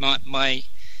 I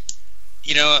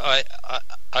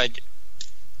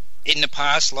in the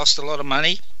past lost a lot of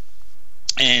money,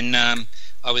 and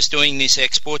I was doing this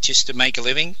export just to make a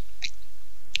living.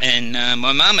 And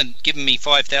my mum had given me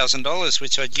 $5,000,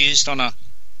 which I'd used on a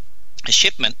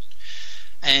shipment.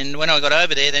 And when I got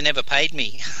over there, they never paid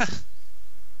me.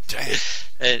 Damn.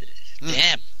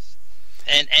 Damn.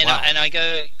 And wow. I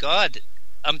go, God,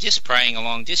 I'm just praying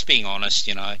along, just being honest,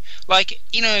 you know. Like,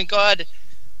 you know, God,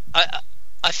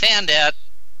 I found out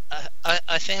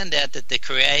that the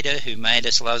Creator who made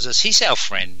us loves us. He's our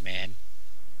friend, man.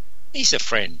 He's a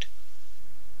friend.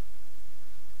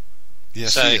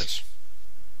 Yes, he is.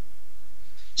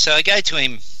 So I go to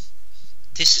him,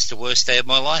 this is the worst day of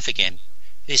my life again.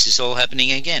 This is all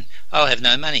happening again. I'll have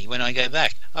no money when I go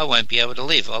back. I won't be able to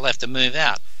live. I'll have to move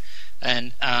out.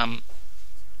 And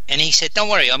he said, don't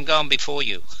worry, I'm going before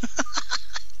you.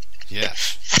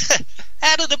 Yes.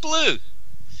 Out of the blue.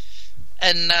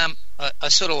 And I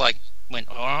sort of like went,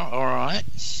 all right.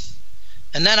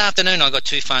 And that afternoon I got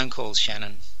 2 phone calls,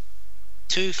 Shannon.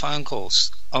 2 phone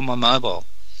calls on my mobile.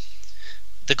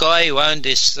 The guy who owned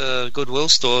this Goodwill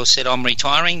store said, I'm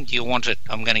retiring. Do you want it?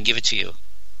 I'm going to give it to you.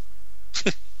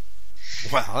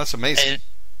 Wow, that's amazing.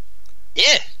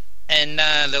 And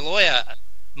the lawyer,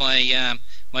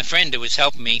 my friend who was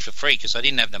helping me for free because I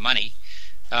didn't have the money,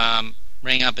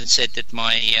 rang up and said that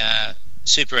my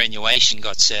superannuation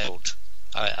got settled.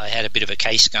 I had a bit of a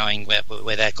case going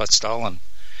where that got stolen.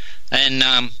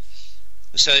 And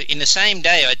so in the same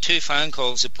day, I had 2 phone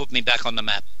calls that put me back on the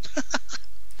map.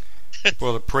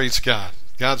 Well, praise God.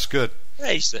 God's good.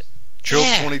 Praise it. Job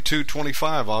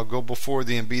 22:25. I'll go before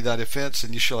thee and be thy defense,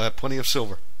 and you shall have plenty of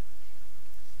silver.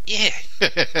 Yeah.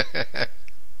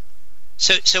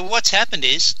 So what's happened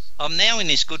is I'm now in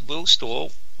this Goodwill store.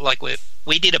 Like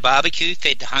we did a barbecue,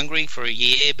 fed the hungry for a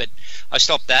year, but I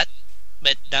stopped that.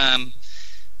 But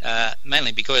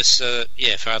mainly because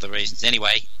for other reasons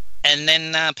anyway. And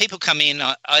then people come in.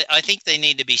 I think they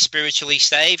need to be spiritually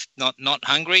saved, not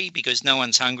hungry, because no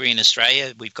one's hungry in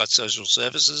Australia. We've got social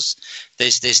services.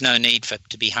 There's no need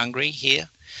to be hungry here.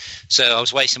 So I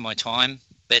was wasting my time,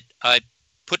 but I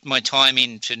put my time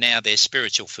into now their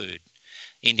spiritual food,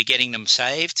 into getting them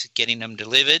saved, getting them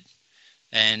delivered.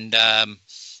 And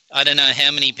I don't know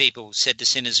how many people said the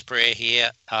sinner's prayer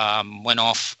here, went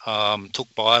off,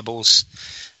 took Bibles,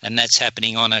 and that's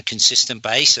happening on a consistent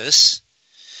basis.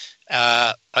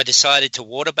 I decided to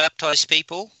water baptize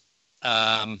people.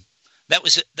 That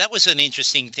was an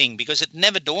interesting thing because it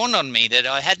never dawned on me that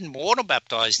I hadn't water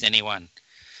baptized anyone.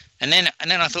 And then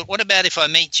I thought, what about if I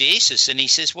meet Jesus and he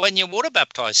says, "Why don't you water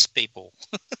baptize people?"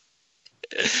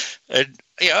 And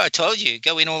I told you,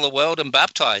 go in all the world and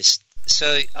baptize.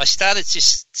 So I started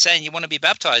just saying, "You want to be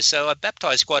baptized?" So I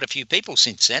baptized quite a few people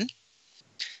since then,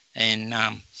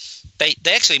 and they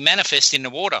actually manifest in the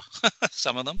water.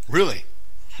 Some of them, really.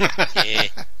 Yeah.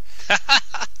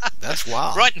 That's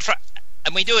wild. Right in front,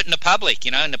 and we do it in the public,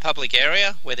 in the public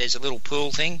area where there's a little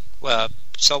pool thing,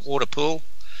 saltwater pool.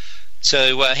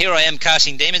 So here I am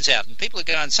casting demons out, and people are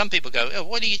going. Some people go, "Oh,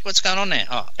 what's going on there?"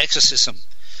 "Oh, exorcism."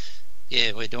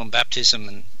 "Yeah, we're doing baptism,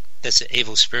 and that's an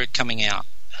evil spirit coming out."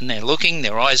 And they're looking,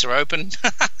 their eyes are open.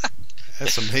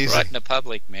 That's amazing. Right in the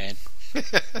public, man.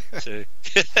 So,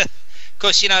 of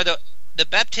course, the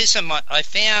baptism.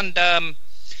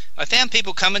 I found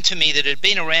people coming to me that had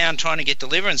been around trying to get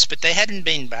deliverance, but they hadn't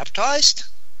been baptized.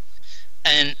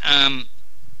 And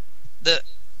the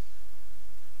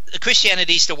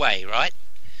Christianity's the way, right?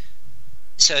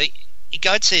 So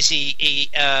God says He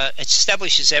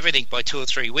establishes everything by 2 or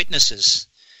 3 witnesses.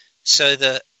 So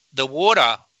the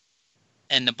water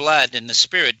and the blood and the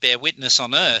Spirit bear witness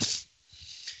on earth.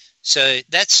 So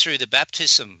that's through the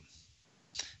baptism,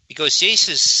 because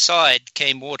Jesus' side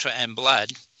came water and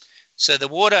blood. So the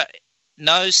water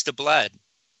knows the blood,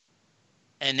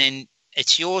 and then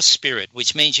it's your spirit,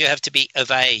 which means you have to be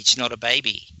of age, not a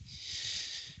baby,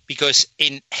 because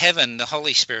in heaven the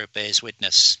Holy Spirit bears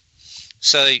witness.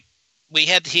 So we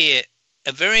have here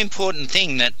a very important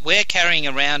thing, that we're carrying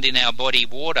around in our body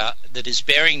water that is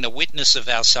bearing the witness of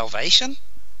our salvation.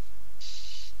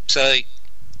 So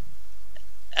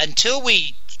until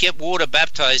we get water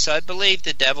baptized, I believe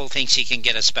the devil thinks he can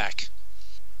get us back.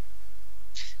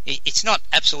 It's not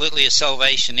absolutely a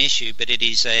salvation issue, but it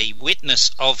is a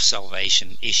witness of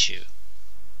salvation issue.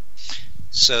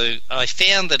 So I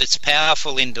found that it's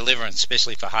powerful in deliverance,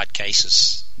 especially for hard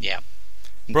cases. Yeah.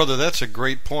 Brother, that's a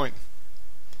great point.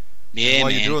 Yeah, and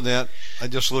while man. you're doing that, I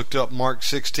just looked up Mark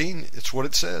 16. It's what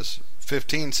it says.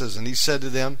 15 says, "And he said to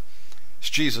them," it's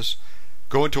Jesus,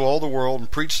 "Go into all the world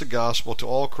and preach the gospel to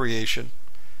all creation.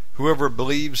 Whoever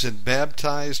believes and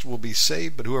baptized will be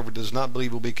saved, but whoever does not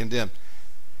believe will be condemned."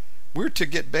 We're to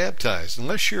get baptized.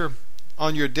 Unless you're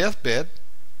on your deathbed,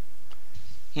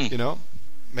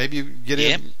 maybe you get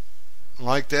in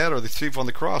like that, or the thief on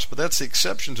the cross, but that's the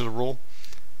exception to the rule.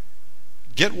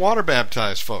 Get water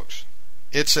baptized, folks.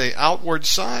 It's a outward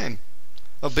sign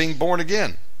of being born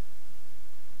again.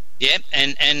 Yeah,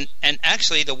 and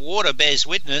actually the water bears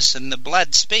witness and the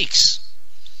blood speaks.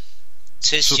 It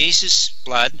says Jesus'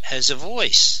 blood has a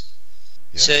voice.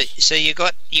 Yes. So you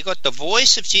got the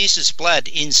voice of Jesus' blood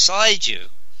inside you,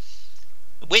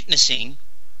 witnessing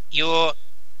your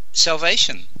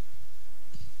salvation.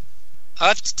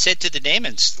 I've said to the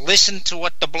demons, listen to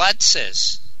what the blood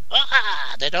says.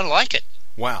 They don't like it.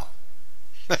 Wow.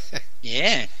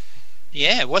 Yeah.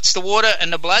 What's the water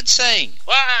and the blood saying?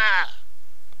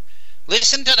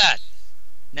 Listen to that.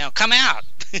 Now come out.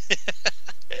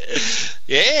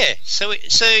 Yeah. So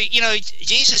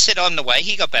Jesus said, "I'm the way."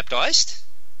 He got baptized.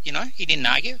 He didn't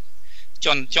argue.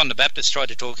 John the Baptist tried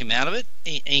to talk him out of it.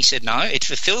 He said, "No, it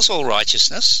fulfills all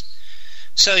righteousness."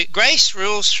 So grace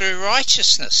rules through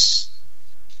righteousness.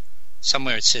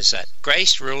 Somewhere it says that.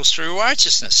 Grace rules through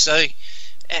righteousness. So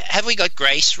have we got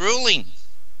grace ruling?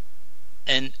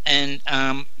 And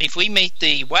if we meet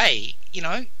the way,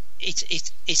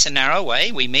 it's a narrow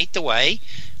way. We meet the way.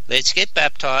 Let's get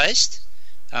baptized.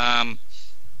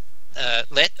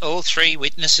 Let all three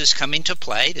witnesses come into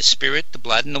play: the Spirit, the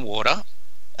blood, and the water.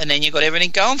 And then you've got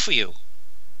everything going for you.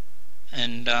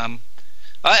 And I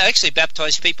actually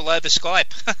baptize people over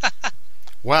Skype.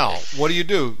 Wow. What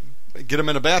do? Get them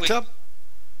in a bathtub?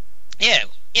 Yeah.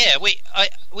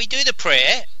 We do the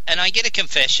prayer, and I get a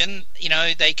confession.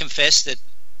 They confess that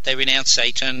they renounce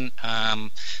Satan,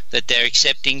 that they're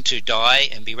accepting to die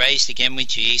and be raised again with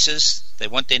Jesus. They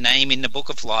want their name in the book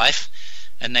of life,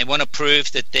 and they want to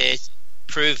prove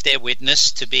their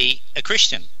witness to be a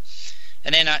Christian.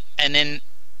 And then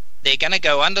they're going to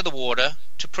go under the water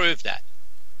to prove that.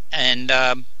 And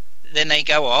then they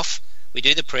go off. We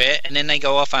do the prayer, and then they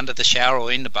go off under the shower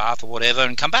or in the bath or whatever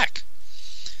and come back.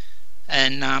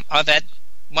 And I've had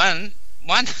one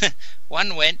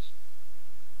went,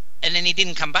 and then he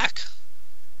didn't come back.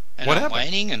 And what I'm happened?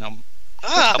 Waiting, and I'm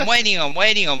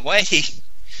waiting.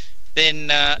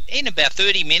 Then in about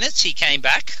 30 minutes, he came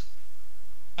back.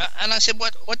 And I said,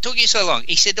 what took you so long?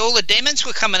 He said, all the demons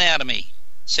were coming out of me.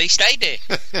 So he stayed there.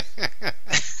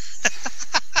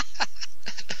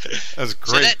 That's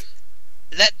great.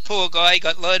 So that poor guy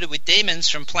got loaded with demons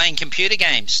from playing computer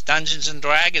games, Dungeons and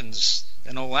Dragons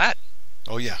and all that.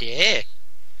 Oh, yeah.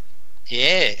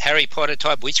 Yeah, Harry Potter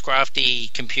type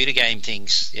witchcrafty computer game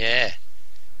things. Yeah.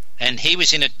 And he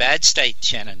was in a bad state,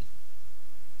 Shannon.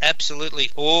 Absolutely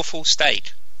awful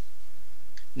state.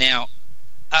 Now,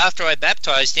 after I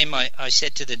baptized him, I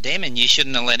said to the demon, you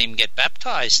shouldn't have let him get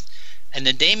baptized. And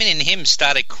the demon in him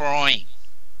started crying.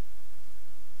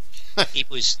 It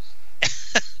was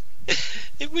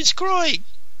crying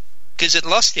because it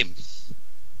lost him.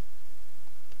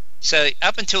 So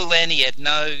up until then, he had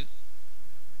no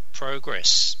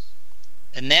progress.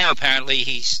 And now apparently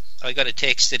I got a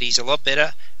text that he's a lot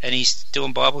better and he's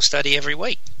doing Bible study every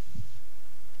week.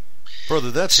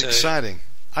 Brother, that's exciting.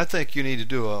 I think you need to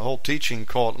do a whole teaching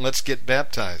called Let's Get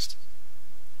Baptized.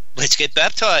 Let's get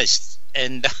baptized.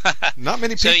 And not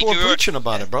many people are preaching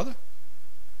about it, brother.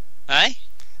 Eh?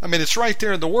 I mean, it's right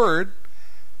there in the Word.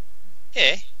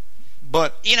 Yeah.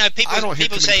 But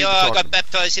people say, I got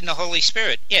baptized in the Holy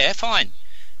Spirit. Yeah, fine.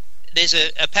 There's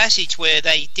a passage where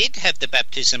they did have the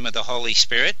baptism of the Holy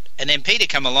Spirit, and then Peter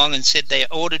come along and said they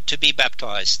are ordered to be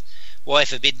baptized. Why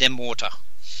forbid them water?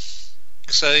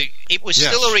 So it was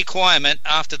still a requirement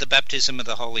after the baptism of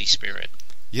the Holy Spirit.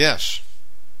 Yes.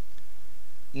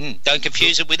 Don't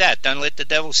confuse it with that. Don't let the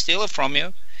devil steal it from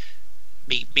you,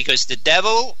 because the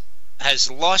devil has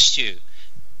lost you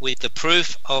with the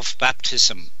proof of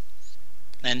baptism.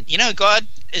 And God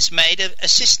has made a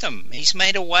system. He's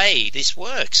made a way. This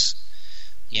works,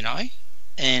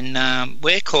 and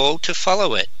we're called to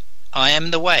follow it. I am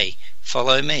the way.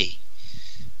 Follow me.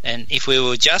 And if we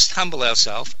will just humble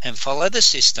ourselves and follow the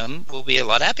system, we'll be a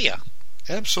lot happier.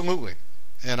 Absolutely.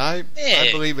 And I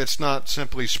believe it's not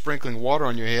simply sprinkling water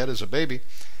on your head as a baby,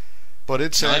 but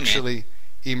it's actually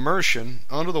immersion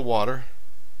under the water.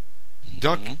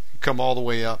 Dunk, come all the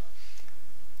way up.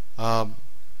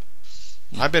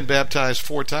 I've been baptized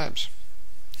 4 times.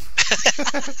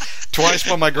 Twice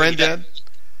by my granddad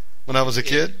when I was a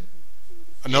kid.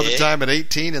 Another time at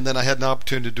 18, and then I had an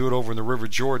opportunity to do it over in the River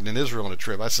Jordan in Israel on a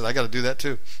trip. I said, I got to do that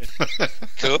too.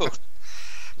 Cool.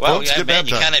 Well, Folks, you can't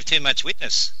have too much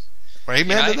witness.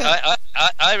 Amen to that.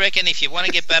 I reckon if you want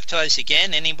to get baptized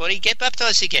again, anybody, get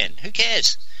baptized again. Who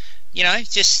cares?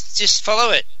 Just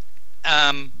follow it.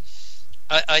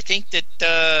 I think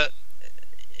that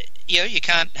you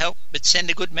can't help but send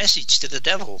a good message to the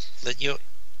devil that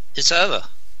it's over.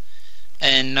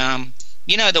 And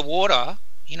the water.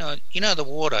 The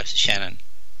water, Shannon.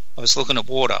 I was looking at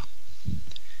water.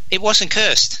 It wasn't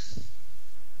cursed.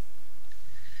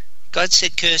 God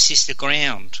said, "Cursed is the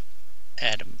ground,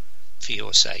 Adam, for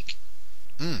your sake."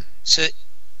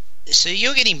 So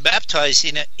you're getting baptized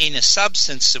in a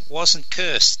substance that wasn't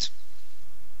cursed,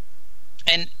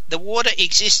 and the water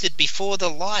existed before the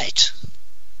light.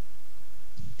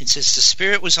 It says the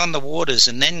Spirit was on the waters,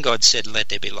 and then God said, "Let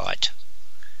there be light."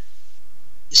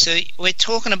 So we're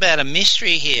talking about a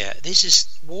mystery here.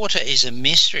 Water is a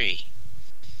mystery.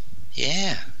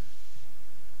 Yeah.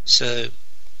 So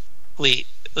we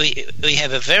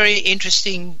have a very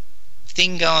interesting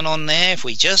thing going on there. If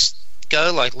we just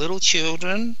go like little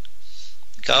children,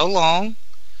 go along,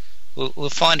 we'll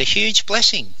find a huge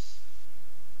blessing.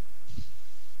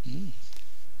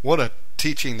 What a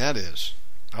teaching that is.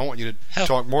 I want you to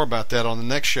talk more about that on the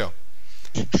next show.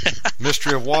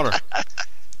 Mystery of water.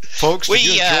 Folks, did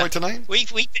you enjoy tonight?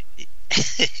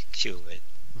 Sure did.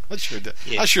 I sure did.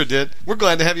 Yeah. I sure did. We're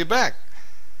glad to have you back.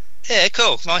 Yeah,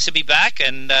 cool. Nice to be back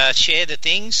and share the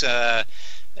things. A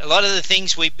lot of the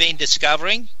things we've been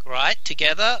discovering, right,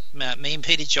 together, me and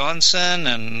Peter Johnson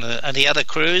and the other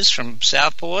crews from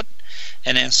Southport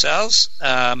and ourselves,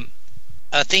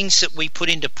 are things that we put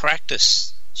into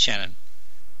practice, Shannon.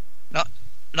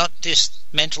 Not just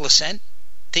mental assent.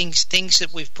 Things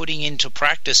that we're putting into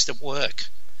practice that work.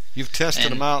 You've tested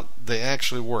them out. They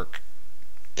actually work.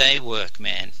 They work,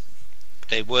 man.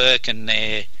 They work, and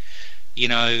they're,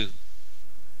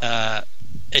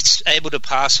 it's able to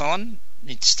pass on.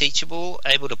 It's teachable,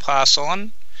 able to pass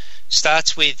on.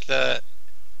 Starts with a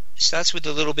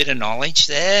little bit of knowledge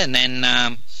there, and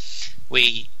then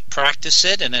we practice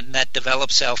it, and then that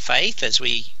develops our faith as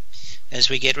we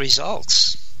get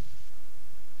results.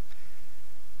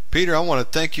 Peter, I want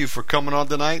to thank you for coming on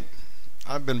tonight.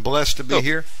 I've been blessed to be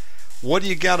here. What do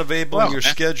you got available in your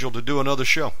schedule to do another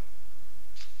show?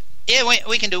 Yeah,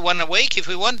 we can do one a week if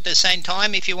we want, at the same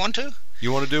time if you want to.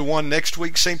 You want to do one next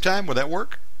week, same time? Will that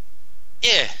work?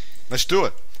 Yeah. Let's do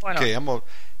it. Why not? Okay,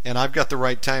 and I've got the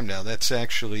right time now. That's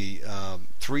actually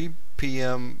 3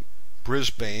 p.m.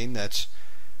 Brisbane. That's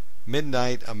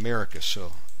midnight America,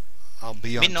 so I'll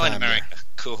be on midnight time America. there.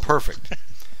 Cool. Perfect.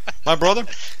 My brother,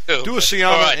 cool. Do us the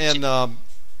honor right. and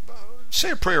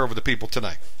say a prayer over the people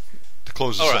tonight to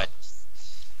close this up.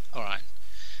 All right.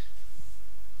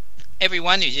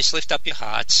 Everyone, you just lift up your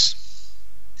hearts.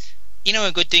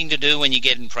 A good thing to do when you're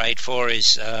getting prayed for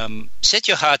is set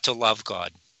your heart to love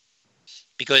God.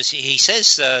 Because he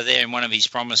says there in one of his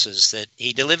promises that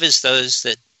he delivers those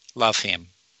that love him.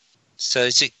 So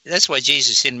that's why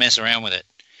Jesus didn't mess around with it.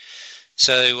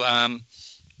 So,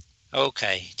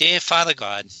 okay. Dear Father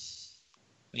God,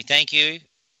 we thank you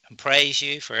and praise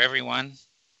you for everyone,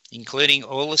 including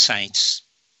all the saints,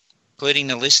 including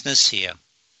the listeners here.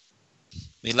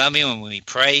 We love you and we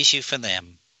praise you for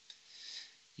them.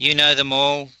 You know them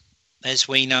all as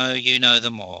we know you know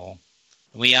them all.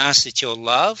 We ask that your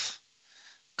love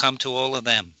come to all of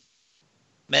them.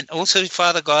 And also,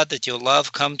 Father God, that your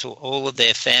love come to all of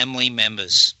their family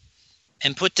members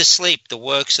and put to sleep the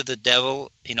works of the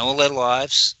devil in all their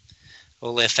lives,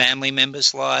 all their family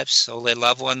members' lives, all their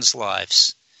loved ones'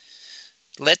 lives.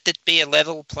 Let it be a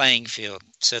level playing field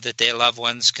so that their loved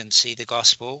ones can see the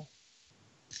gospel.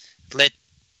 Let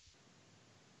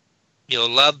your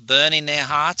love burn in their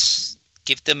hearts.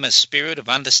 Give them a spirit of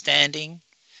understanding,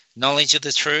 knowledge of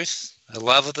the truth, a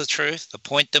love of the truth, to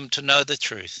point them to know the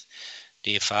truth,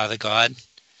 dear Father God,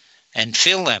 and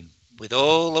fill them with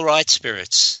all the right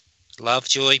spirits, love,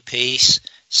 joy, peace,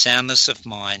 soundness of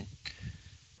mind,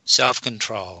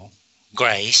 self-control,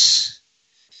 grace.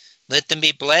 Let them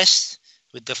be blessed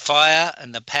with the fire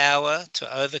and the power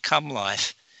to overcome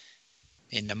life.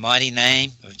 In the mighty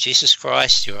name of Jesus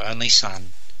Christ, your only Son.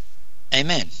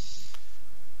 Amen.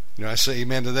 I say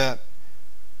amen to that.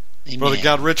 Amen. Brother,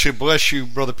 God richly bless you,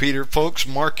 Brother Peter. Folks,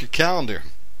 mark your calendar.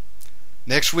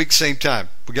 Next week, same time.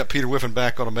 We got Peter Whiffin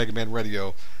back on Omegaman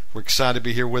Radio. We're excited to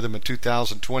be here with him in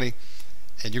 2020.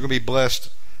 And you're going to be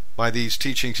blessed by these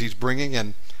teachings he's bringing.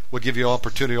 And we'll give you an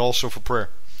opportunity also for prayer.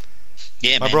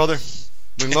 Yeah, my brother,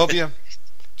 we love you.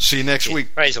 See you next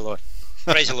week. Praise the Lord.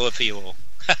 Praise the Lord for you all.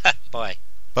 Bye.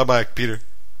 Bye-bye, Peter.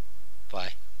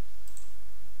 Bye.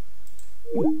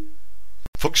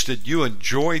 Folks, did you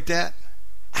enjoy that?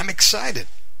 I'm excited.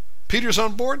 Peter's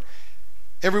on board.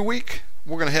 Every week,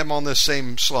 we're going to have him on this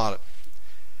same slot.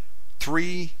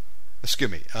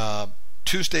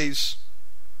 Tuesdays,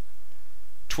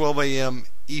 12 a.m.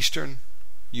 Eastern,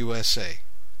 USA.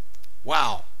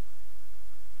 Wow.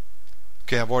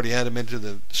 Okay, I've already added him into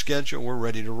the schedule. We're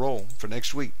ready to roll for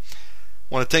next week.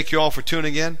 I want to thank you all for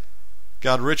tuning in.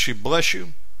 God richly bless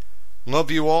you.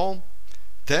 Love you all.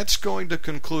 That's going to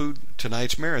conclude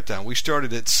tonight's marathon. We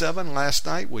started at 7 last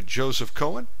night with Joseph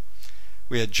Cohen.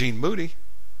 We had Gene Moody.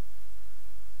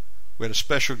 We had a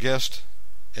special guest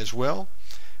as well.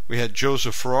 We had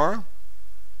Joseph Ferrara.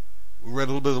 We read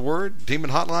a little bit of the Word. Demon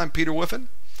Hotline, Peter Whiffin.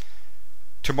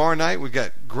 Tomorrow night we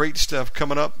got great stuff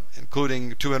coming up,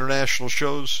 including 2 international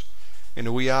shows in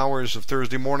the wee hours of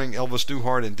Thursday morning, Elvis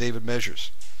Newhart and David Measures.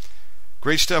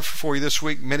 Great stuff for you this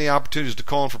week. Many opportunities to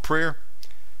call in for prayer.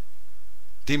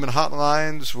 Demon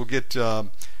Hotlines. We'll get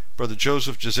Brother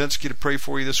Joseph Jasinski to pray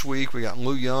for you this week. We got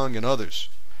Lou Young and others.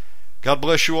 God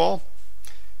bless you all.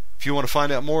 If you want to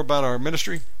find out more about our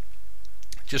ministry,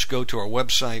 just go to our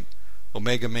website,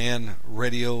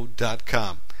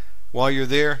 OmegamanRadio.com. While you're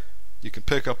there, you can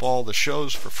pick up all the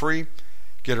shows for free.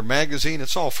 Get our magazine.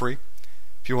 It's all free.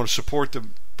 If you want to support the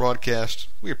broadcast,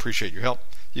 we appreciate your help.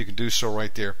 You can do so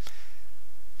right there.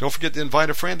 Don't forget to invite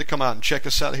a friend to come out and check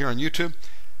us out here on YouTube.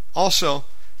 Also,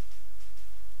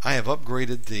 I have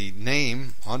upgraded the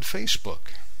name on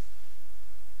Facebook.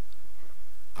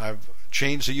 I've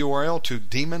changed the URL to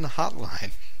Demon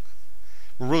Hotline.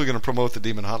 We're really going to promote the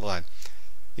Demon Hotline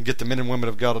and get the men and women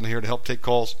of God on here to help take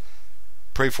calls,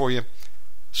 pray for you.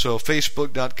 So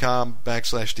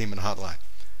Facebook.com/Demon Hotline.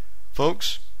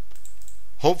 Folks,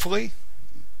 hopefully,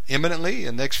 imminently,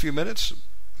 in the next few minutes,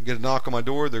 get a knock on my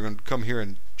door. They're going to come here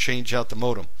and change out the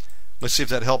modem. Let's see if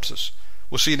that helps us.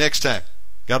 We'll see you next time.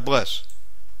 God bless.